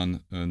van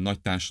olyan nagy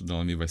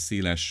társadalmi vagy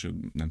széles,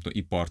 nem tudom,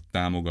 ipart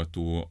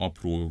támogató,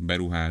 apró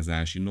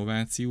beruházás,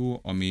 innováció,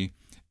 ami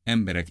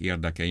emberek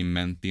érdekeim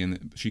mentén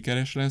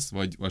sikeres lesz,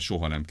 vagy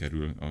soha nem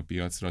kerül a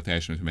piacra,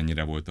 teljesen, hogy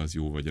mennyire volt az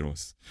jó vagy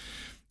rossz.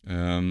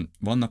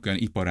 Vannak olyan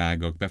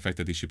iparágak,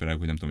 befektetési iparágak,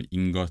 hogy nem tudom, hogy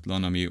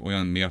ingatlan, ami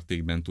olyan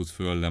mértékben tud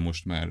fölle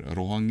most már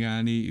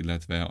rohangálni,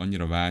 illetve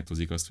annyira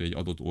változik az, hogy egy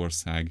adott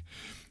ország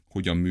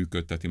hogyan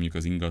működteti mondjuk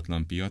az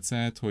ingatlan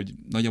piacát, hogy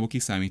nagyjából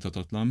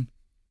kiszámíthatatlan.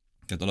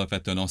 Tehát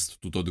alapvetően azt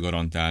tudod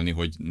garantálni,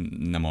 hogy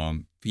nem a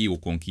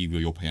fiókon kívül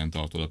jobb helyen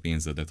tartod a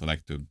pénzedet a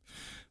legtöbb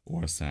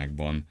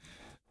országban.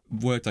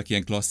 Voltak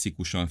ilyen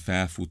klasszikusan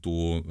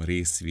felfutó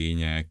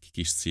részvények,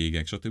 kis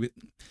cégek, stb.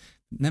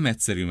 Nem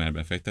egyszerű már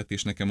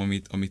befektetés nekem,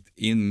 amit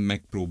én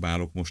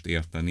megpróbálok most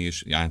érteni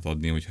és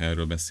átadni, hogyha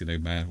erről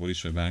beszélek bárhol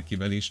is, vagy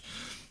bárkivel is,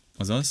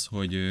 az az,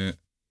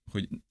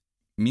 hogy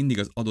mindig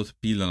az adott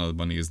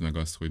pillanatban nézd meg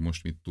azt, hogy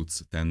most mit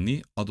tudsz tenni,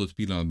 adott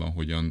pillanatban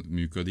hogyan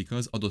működik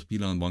az, adott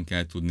pillanatban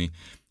kell tudni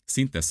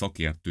szinte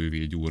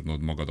szakértővé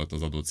gyúrnod magadat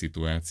az adott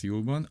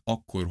szituációban,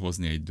 akkor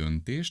hozni egy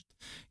döntést,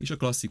 és a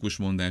klasszikus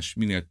mondás,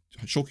 minél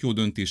sok jó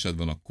döntésed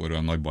van, akkor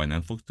olyan nagy baj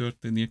nem fog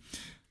történni.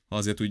 Ha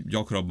azért úgy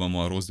gyakrabban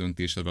van a rossz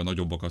döntésedben,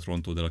 nagyobbakat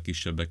rontod el, a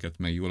kisebbeket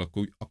meg jól,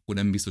 akkor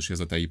nem biztos, hogy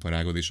ez a te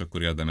iparágod, és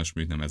akkor érdemes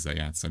mondjuk nem ezzel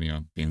játszani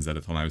a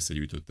pénzedet, ha már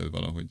összegyűjtötted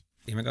valahogy.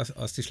 Én meg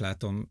azt is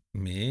látom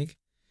még,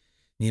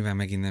 nyilván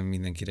megint nem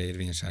mindenkire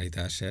érvényes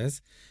állítás ez,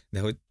 de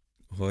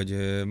hogy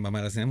ma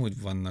már az nem úgy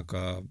vannak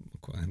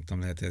akkor nem tudom,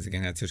 lehet ez a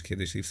generációs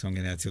kérdés,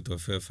 Y-generációtól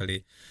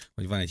fölfelé,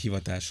 hogy van egy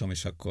hivatásom,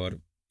 és akkor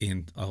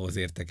én ahhoz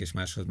értek, és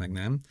máshoz meg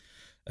nem,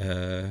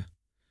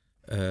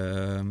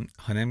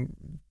 hanem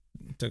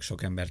tök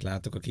sok embert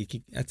látok,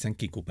 aki egyszerűen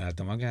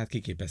kikupálta magát,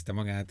 kiképezte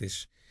magát,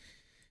 és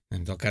nem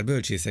tudom, akár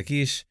bölcsészek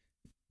is,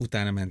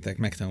 utána mentek,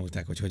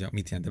 megtanulták, hogy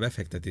mit jelent a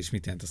befektetés,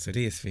 mit jelent az, hogy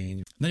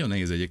részvény. Nagyon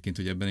nehéz egyébként,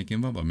 hogy ebben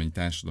egyébként van valamennyi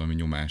társadalmi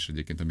nyomás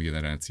egyébként a mi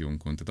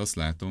generációnkon. Tehát azt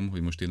látom,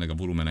 hogy most tényleg a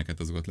volumeneket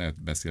azokat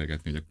lehet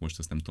beszélgetni, hogy most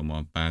azt nem tudom,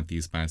 a pár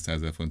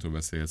 100.000 forintról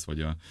beszélsz,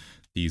 vagy a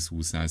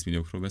 10-20-100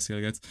 milliókról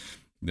beszélgetsz,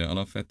 de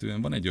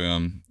alapvetően van egy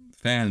olyan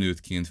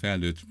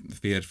felnőtt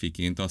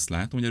férfiként azt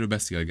látom, hogy erről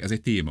beszélgetünk. Ez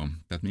egy téma.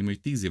 Tehát még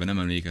mondjuk 10 éve nem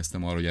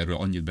emlékeztem arra, hogy erről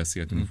annyit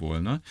beszéltünk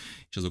volna,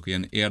 és azok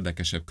ilyen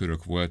érdekesebb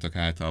körök voltak,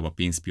 általában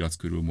pénzpiac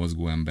körül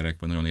mozgó emberek,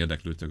 vagy nagyon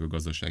érdeklődtek a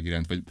gazdaság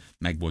iránt, vagy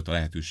megvolt a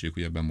lehetőség,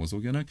 hogy ebben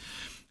mozogjanak.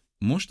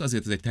 Most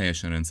azért ez egy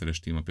teljesen rendszeres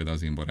téma például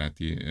az én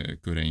baráti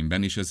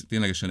köreimben, és ez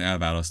ténylegesen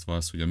elválasztva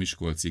az, hogy a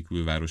miskolci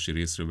külvárosi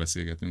részről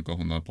beszélgetünk,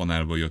 ahonnan a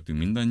panelból jöttünk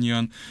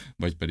mindannyian,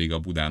 vagy pedig a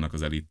Budának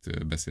az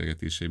elit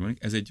beszélgetéseiben.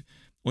 Ez egy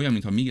olyan,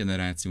 mintha mi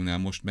generációnál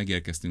most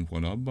megérkeztünk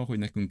volna abba, hogy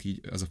nekünk így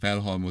az a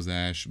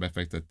felhalmozás,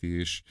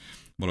 befektetés,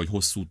 valahogy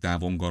hosszú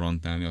távon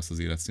garantálni azt az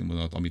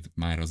életszínvonalat, amit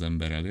már az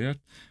ember elért,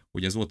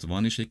 hogy ez ott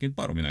van, és egyébként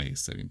baromi nehéz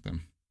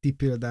szerintem. Ti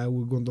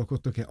például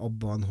gondolkodtok-e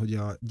abban, hogy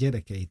a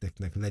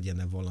gyerekeiteknek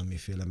legyen-e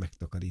valamiféle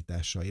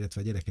megtakarítása,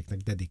 illetve a gyerekeknek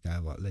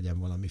dedikálva legyen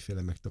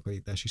valamiféle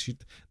megtakarítás, és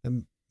itt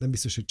nem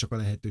biztos, hogy csak a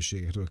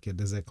lehetőségekről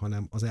kérdezek,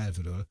 hanem az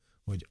elvről,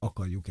 hogy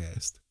akarjuk-e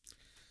ezt?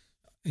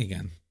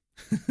 Igen.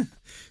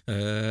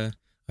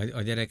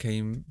 A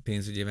gyerekeim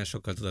pénzügyében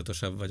sokkal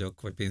tudatosabb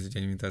vagyok, vagy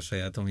pénzügyeim, mint a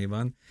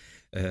sajátomiban.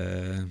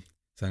 Szóval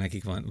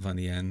nekik van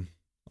ilyen,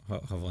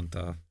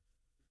 havonta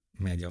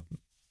megy a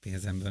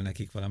pénzemből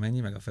nekik valamennyi,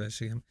 meg a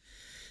feleségem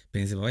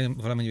pénzében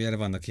valamennyi, erre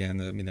vannak ilyen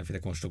mindenféle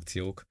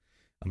konstrukciók,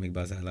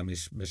 amikben az állam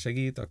is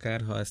besegít,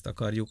 akár ha ezt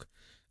akarjuk.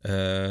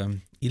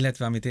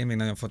 Illetve amit én még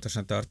nagyon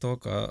fontosan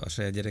tartok a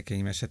saját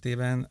gyerekeim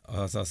esetében,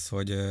 az az,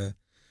 hogy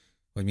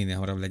minél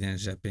hamarabb legyen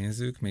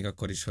zseppénzük, még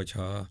akkor is,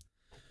 hogyha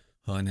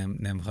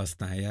nem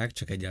használják,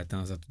 csak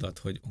egyáltalán az a tudat,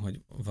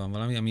 hogy van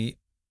valami,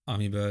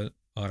 amiből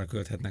arra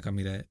költhetnek,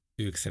 amire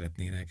ők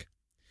szeretnének.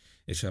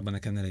 És abban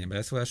nekem ne legyen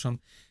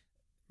beleszólásom.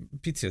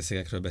 Pici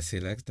összegekről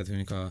beszélek, tehát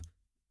mondjuk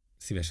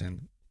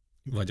szívesen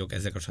vagyok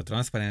ezek a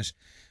transzparens.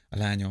 A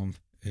lányom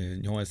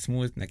 8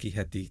 múlt, neki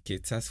heti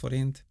 200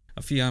 forint.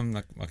 A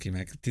fiamnak, aki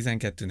meg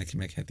 12, neki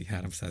meg heti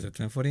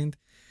 350 forint.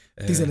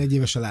 11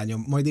 éves a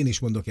lányom, majd én is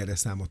mondok erre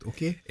számot,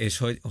 oké? Okay? És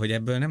hogy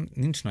ebből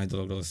nincs nagy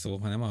dologról szó,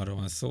 hanem arról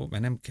van szó,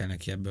 mert nem kell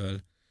neki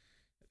ebből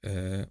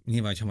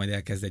nyilván, hogyha majd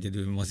elkezd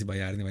egyedül moziba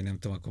járni, vagy nem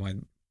tudom, akkor majd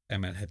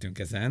emelhetünk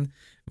ezen,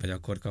 vagy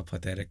akkor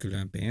kaphat erre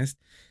külön pénzt.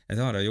 Ez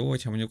arra jó,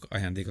 hogyha mondjuk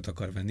ajándékot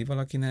akar venni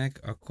valakinek,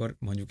 akkor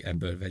mondjuk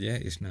ebből vegye,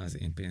 és ne az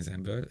én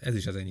pénzemből. Ez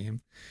is az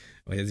enyém,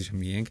 vagy ez is a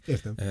miénk.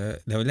 Értem.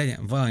 De hogy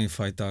legyen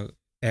valamifajta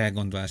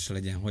elgondolása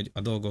legyen, hogy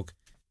a dolgok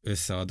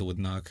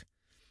összeadódnak,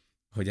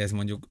 hogy ez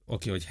mondjuk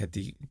oké, hogy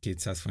heti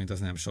 200 forint az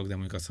nem sok, de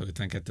mondjuk az, ha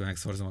 52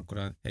 megszorzom,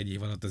 akkor egy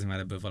év alatt azért már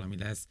ebből valami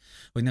lesz.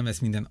 Hogy nem lesz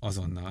minden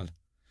azonnal.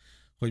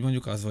 Hogy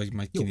mondjuk az, hogy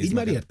majd kinéz. Jó, így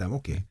már értem,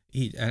 oké. Okay.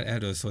 Így,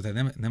 erről szólt,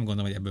 tehát nem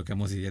gondolom, hogy ebből kell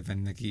mozijegyet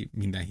venni neki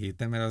minden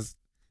héten, mert az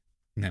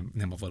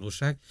nem a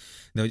valóság.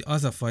 De hogy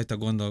az a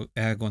fajta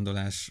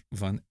elgondolás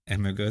van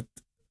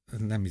emögött,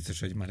 nem biztos,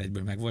 hogy már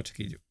egyből megvolt, csak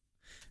így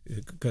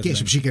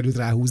később sikerült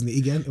ráhúzni,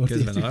 igen.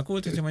 Közben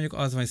alakult, hogyha mondjuk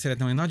az van, hogy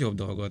szeretném egy nagyobb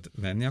dolgot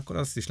venni, akkor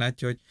azt is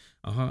látja, hogy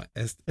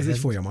ez egy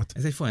folyamat.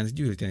 Ez egy folyamat,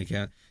 gyűjteni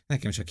kell.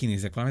 Nekem is, ha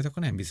kinézek valamit,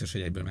 akkor nem biztos,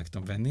 hogy egyből meg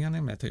tudom venni,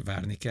 hanem lehet, hogy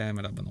várni kell,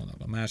 mert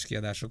abban más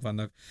kiadások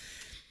vannak,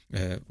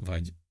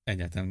 vagy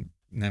egyáltalán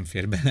nem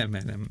fér bele,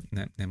 mert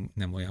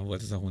nem olyan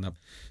volt az a hónap.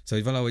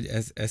 Szóval, hogy valahogy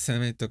ez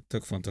szerintem egy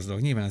tök fontos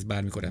dolog. Nyilván ez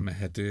bármikor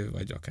emelhető,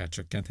 vagy akár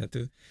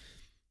csökkenthető.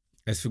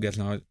 Ez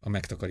független a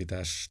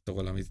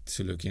megtakarítástól, amit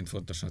szülőként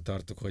fontosnak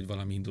tartok, hogy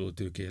valami induló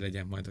tőké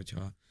legyen majd,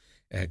 hogyha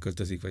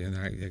elköltözik, vagy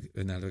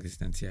önálló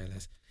egzisztenciája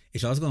lesz.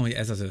 És azt gondolom,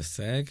 hogy ez az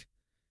összeg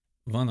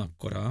van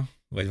akkora,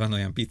 vagy van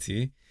olyan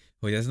pici,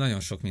 hogy ez nagyon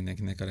sok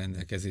mindenkinek a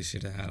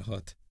rendelkezésére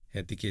állhat.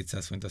 Heti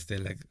 200 forint, az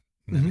tényleg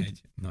nem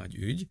egy nagy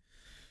ügy.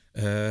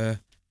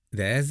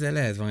 De ezzel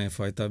lehet valamilyen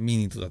fajta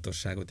mini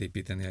tudatosságot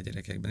építeni a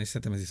gyerekekben, és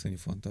szerintem ez iszonyú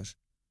fontos.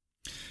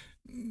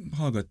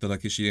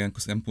 Hallgattalak, és ilyen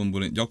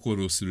szempontból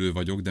gyakorló szülő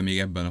vagyok, de még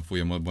ebben a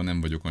folyamatban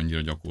nem vagyok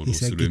annyira gyakorló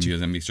szülő,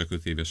 mivel még csak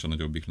 5 éves a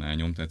nagyobbik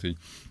lányom. Tehát,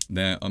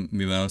 de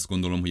mivel azt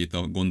gondolom, hogy itt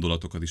a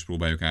gondolatokat is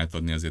próbáljuk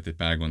átadni, azért egy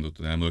pár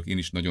gondolatot elmondok. Én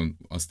is nagyon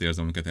azt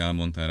érzem, amiket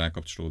elmondtál,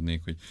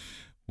 rákapcsolódnék,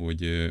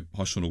 hogy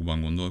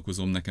hasonlókban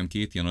gondolkozom. Nekem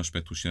 2 ilyen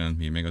aspektus jelent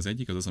még meg. Az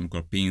egyik az, amikor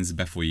a pénz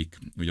befolyik,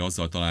 hogy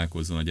azzal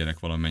találkozzon a gyerek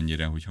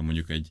valamennyire, hogyha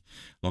mondjuk egy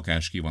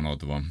lakás ki van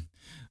adva,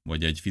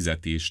 vagy egy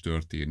fizetés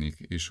történik,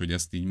 és hogy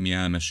ezt így mi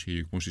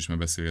elmeséljük, most is már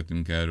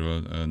beszélgetünk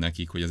erről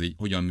nekik, hogy ez így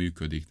hogyan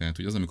működik. Tehát,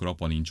 hogy az, amikor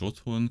apa nincs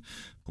otthon,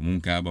 akkor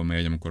munkába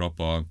megy, amikor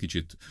apa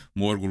kicsit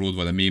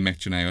morgolódva, de még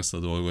megcsinálja azt a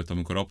dolgot,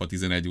 amikor apa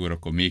 11 óra,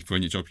 akkor még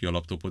fölnyitja a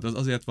laptopot. Az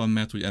azért van,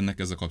 mert hogy ennek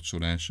ez a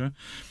kapcsolása.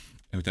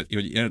 Tehát,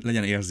 hogy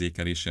legyen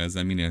érzékelése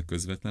ezzel minél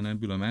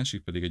közvetlenebbül, a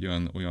másik pedig egy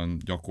olyan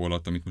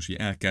gyakorlat, amit most így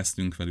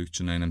elkezdtünk velük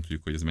csinálni, nem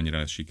tudjuk, hogy ez mennyire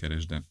lesz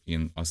sikeres, de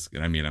én azt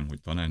remélem,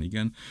 hogy talán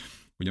igen,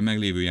 hogy a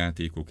meglévő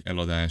játékok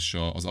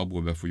eladása, az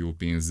abból befolyó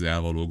pénzzel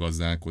való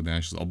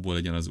gazdálkodás, az abból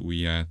legyen az új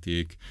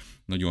játék,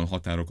 nagyon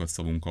határokat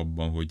szabunk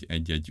abban, hogy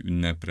egy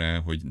ünnepre,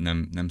 hogy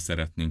nem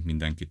szeretnénk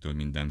mindenkitől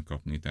mindent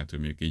kapni, tehát hogy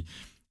mondjuk így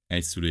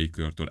egy szülői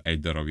körtől egy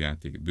darab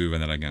játék,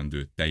 bőven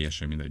elegendő,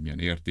 teljesen mindegy milyen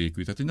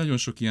értékű. Tehát, hogy nagyon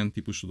sok ilyen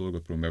típusú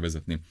dolgot próbálom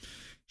bevezetni.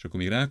 És akkor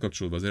még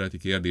rákapcsolva az eredeti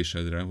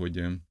kérdésedre,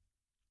 hogy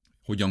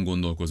hogyan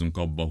gondolkozunk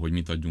abba, hogy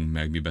mit adjunk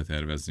meg, mibe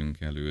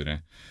tervezzünk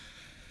előre.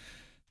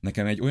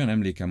 Nekem egy olyan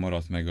emlékem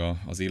maradt meg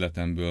az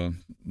életemből,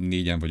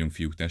 4-en vagyunk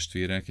fiúk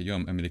testvérek, egy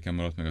olyan emlékem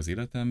maradt meg az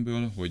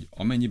életemből, hogy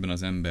amennyiben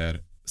az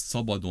ember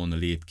szabadon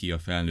lép ki a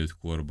felnőtt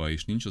korba,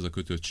 és nincs az a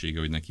kötöttsége,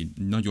 hogy neki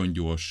nagyon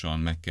gyorsan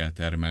meg kell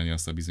termelni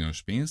azt a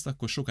bizonyos pénzt,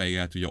 akkor sokáig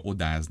el tudja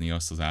odázni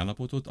azt az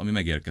állapotot, ami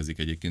megérkezik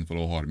egyébként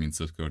valahol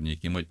 35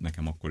 környékén, vagy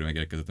nekem akkor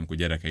megérkezett, amikor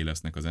gyerekei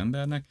lesznek az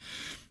embernek,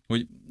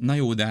 hogy na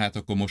jó, de hát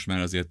akkor most már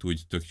azért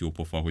úgy tök jó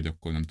pofa, hogy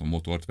akkor nem tudom,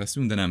 motort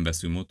veszünk, de nem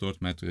veszünk motort,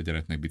 mert hogy a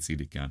gyereknek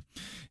bicikli kell.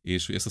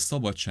 És hogy ezt a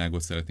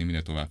szabadságot szeretném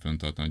minél tovább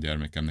föntartani a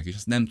gyermekemnek, és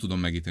ezt nem tudom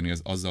megítélni, hogy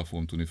ez azzal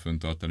fogom tudni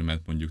föntartani,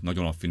 mert mondjuk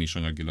nagyon affinis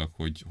anyagilag,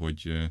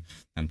 hogy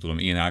nem tudom,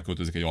 én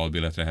elköltözik egy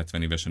albéletre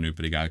 70 évesen, ő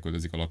pedig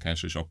elköltözik a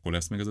lakásra, és akkor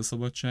lesz meg ez a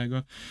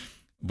szabadsága.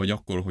 Vagy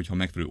akkor, hogyha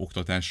megfelelő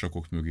oktatásra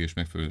rakok mögé, és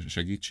megfelelő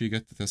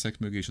segítséget teszek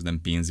mögé, és ez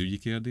nem pénzügyi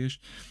kérdés,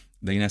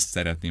 de én ezt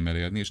szeretném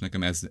elérni, és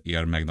nekem ez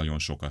ér meg nagyon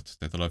sokat.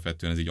 Tehát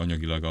alapvetően ez így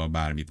anyagilag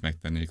bármit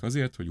megtennék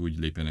azért, hogy úgy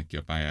lépjenek ki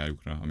a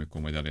pályájukra,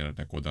 amikor majd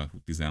elérnek oda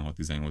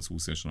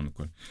 16-18-20 évesen,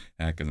 amikor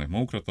elkezdenek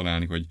magukra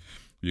találni, hogy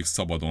ők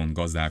szabadon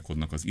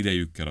gazdálkodnak az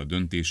idejükkel, a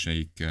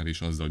döntéseikkel,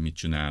 és azzal, hogy mit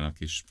csinálnak,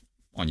 és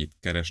annyit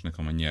keresnek,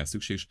 amennyivel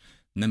szükséges.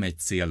 Nem egy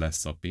cél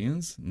lesz a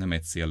pénz, nem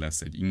egy cél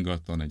lesz egy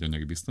ingatlan, egy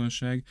anyagi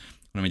biztonság,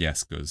 hanem egy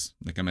eszköz.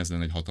 Nekem ez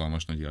lenne egy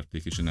hatalmas nagy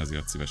érték, és én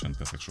ezért szívesen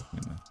teszek sok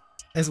mindent.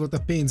 Ez volt a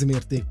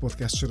Pénzmérték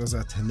podcast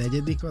sorozat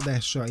 4.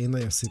 adása. Én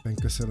nagyon szépen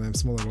köszönöm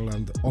Smola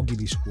Roland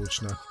agilis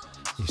coachnak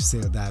és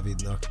Szél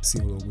Dávidnak,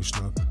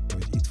 pszichológusnak,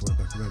 hogy itt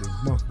voltak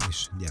velünk ma,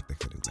 és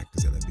gyertek velünk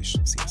legközelebb is.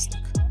 Sziasztok!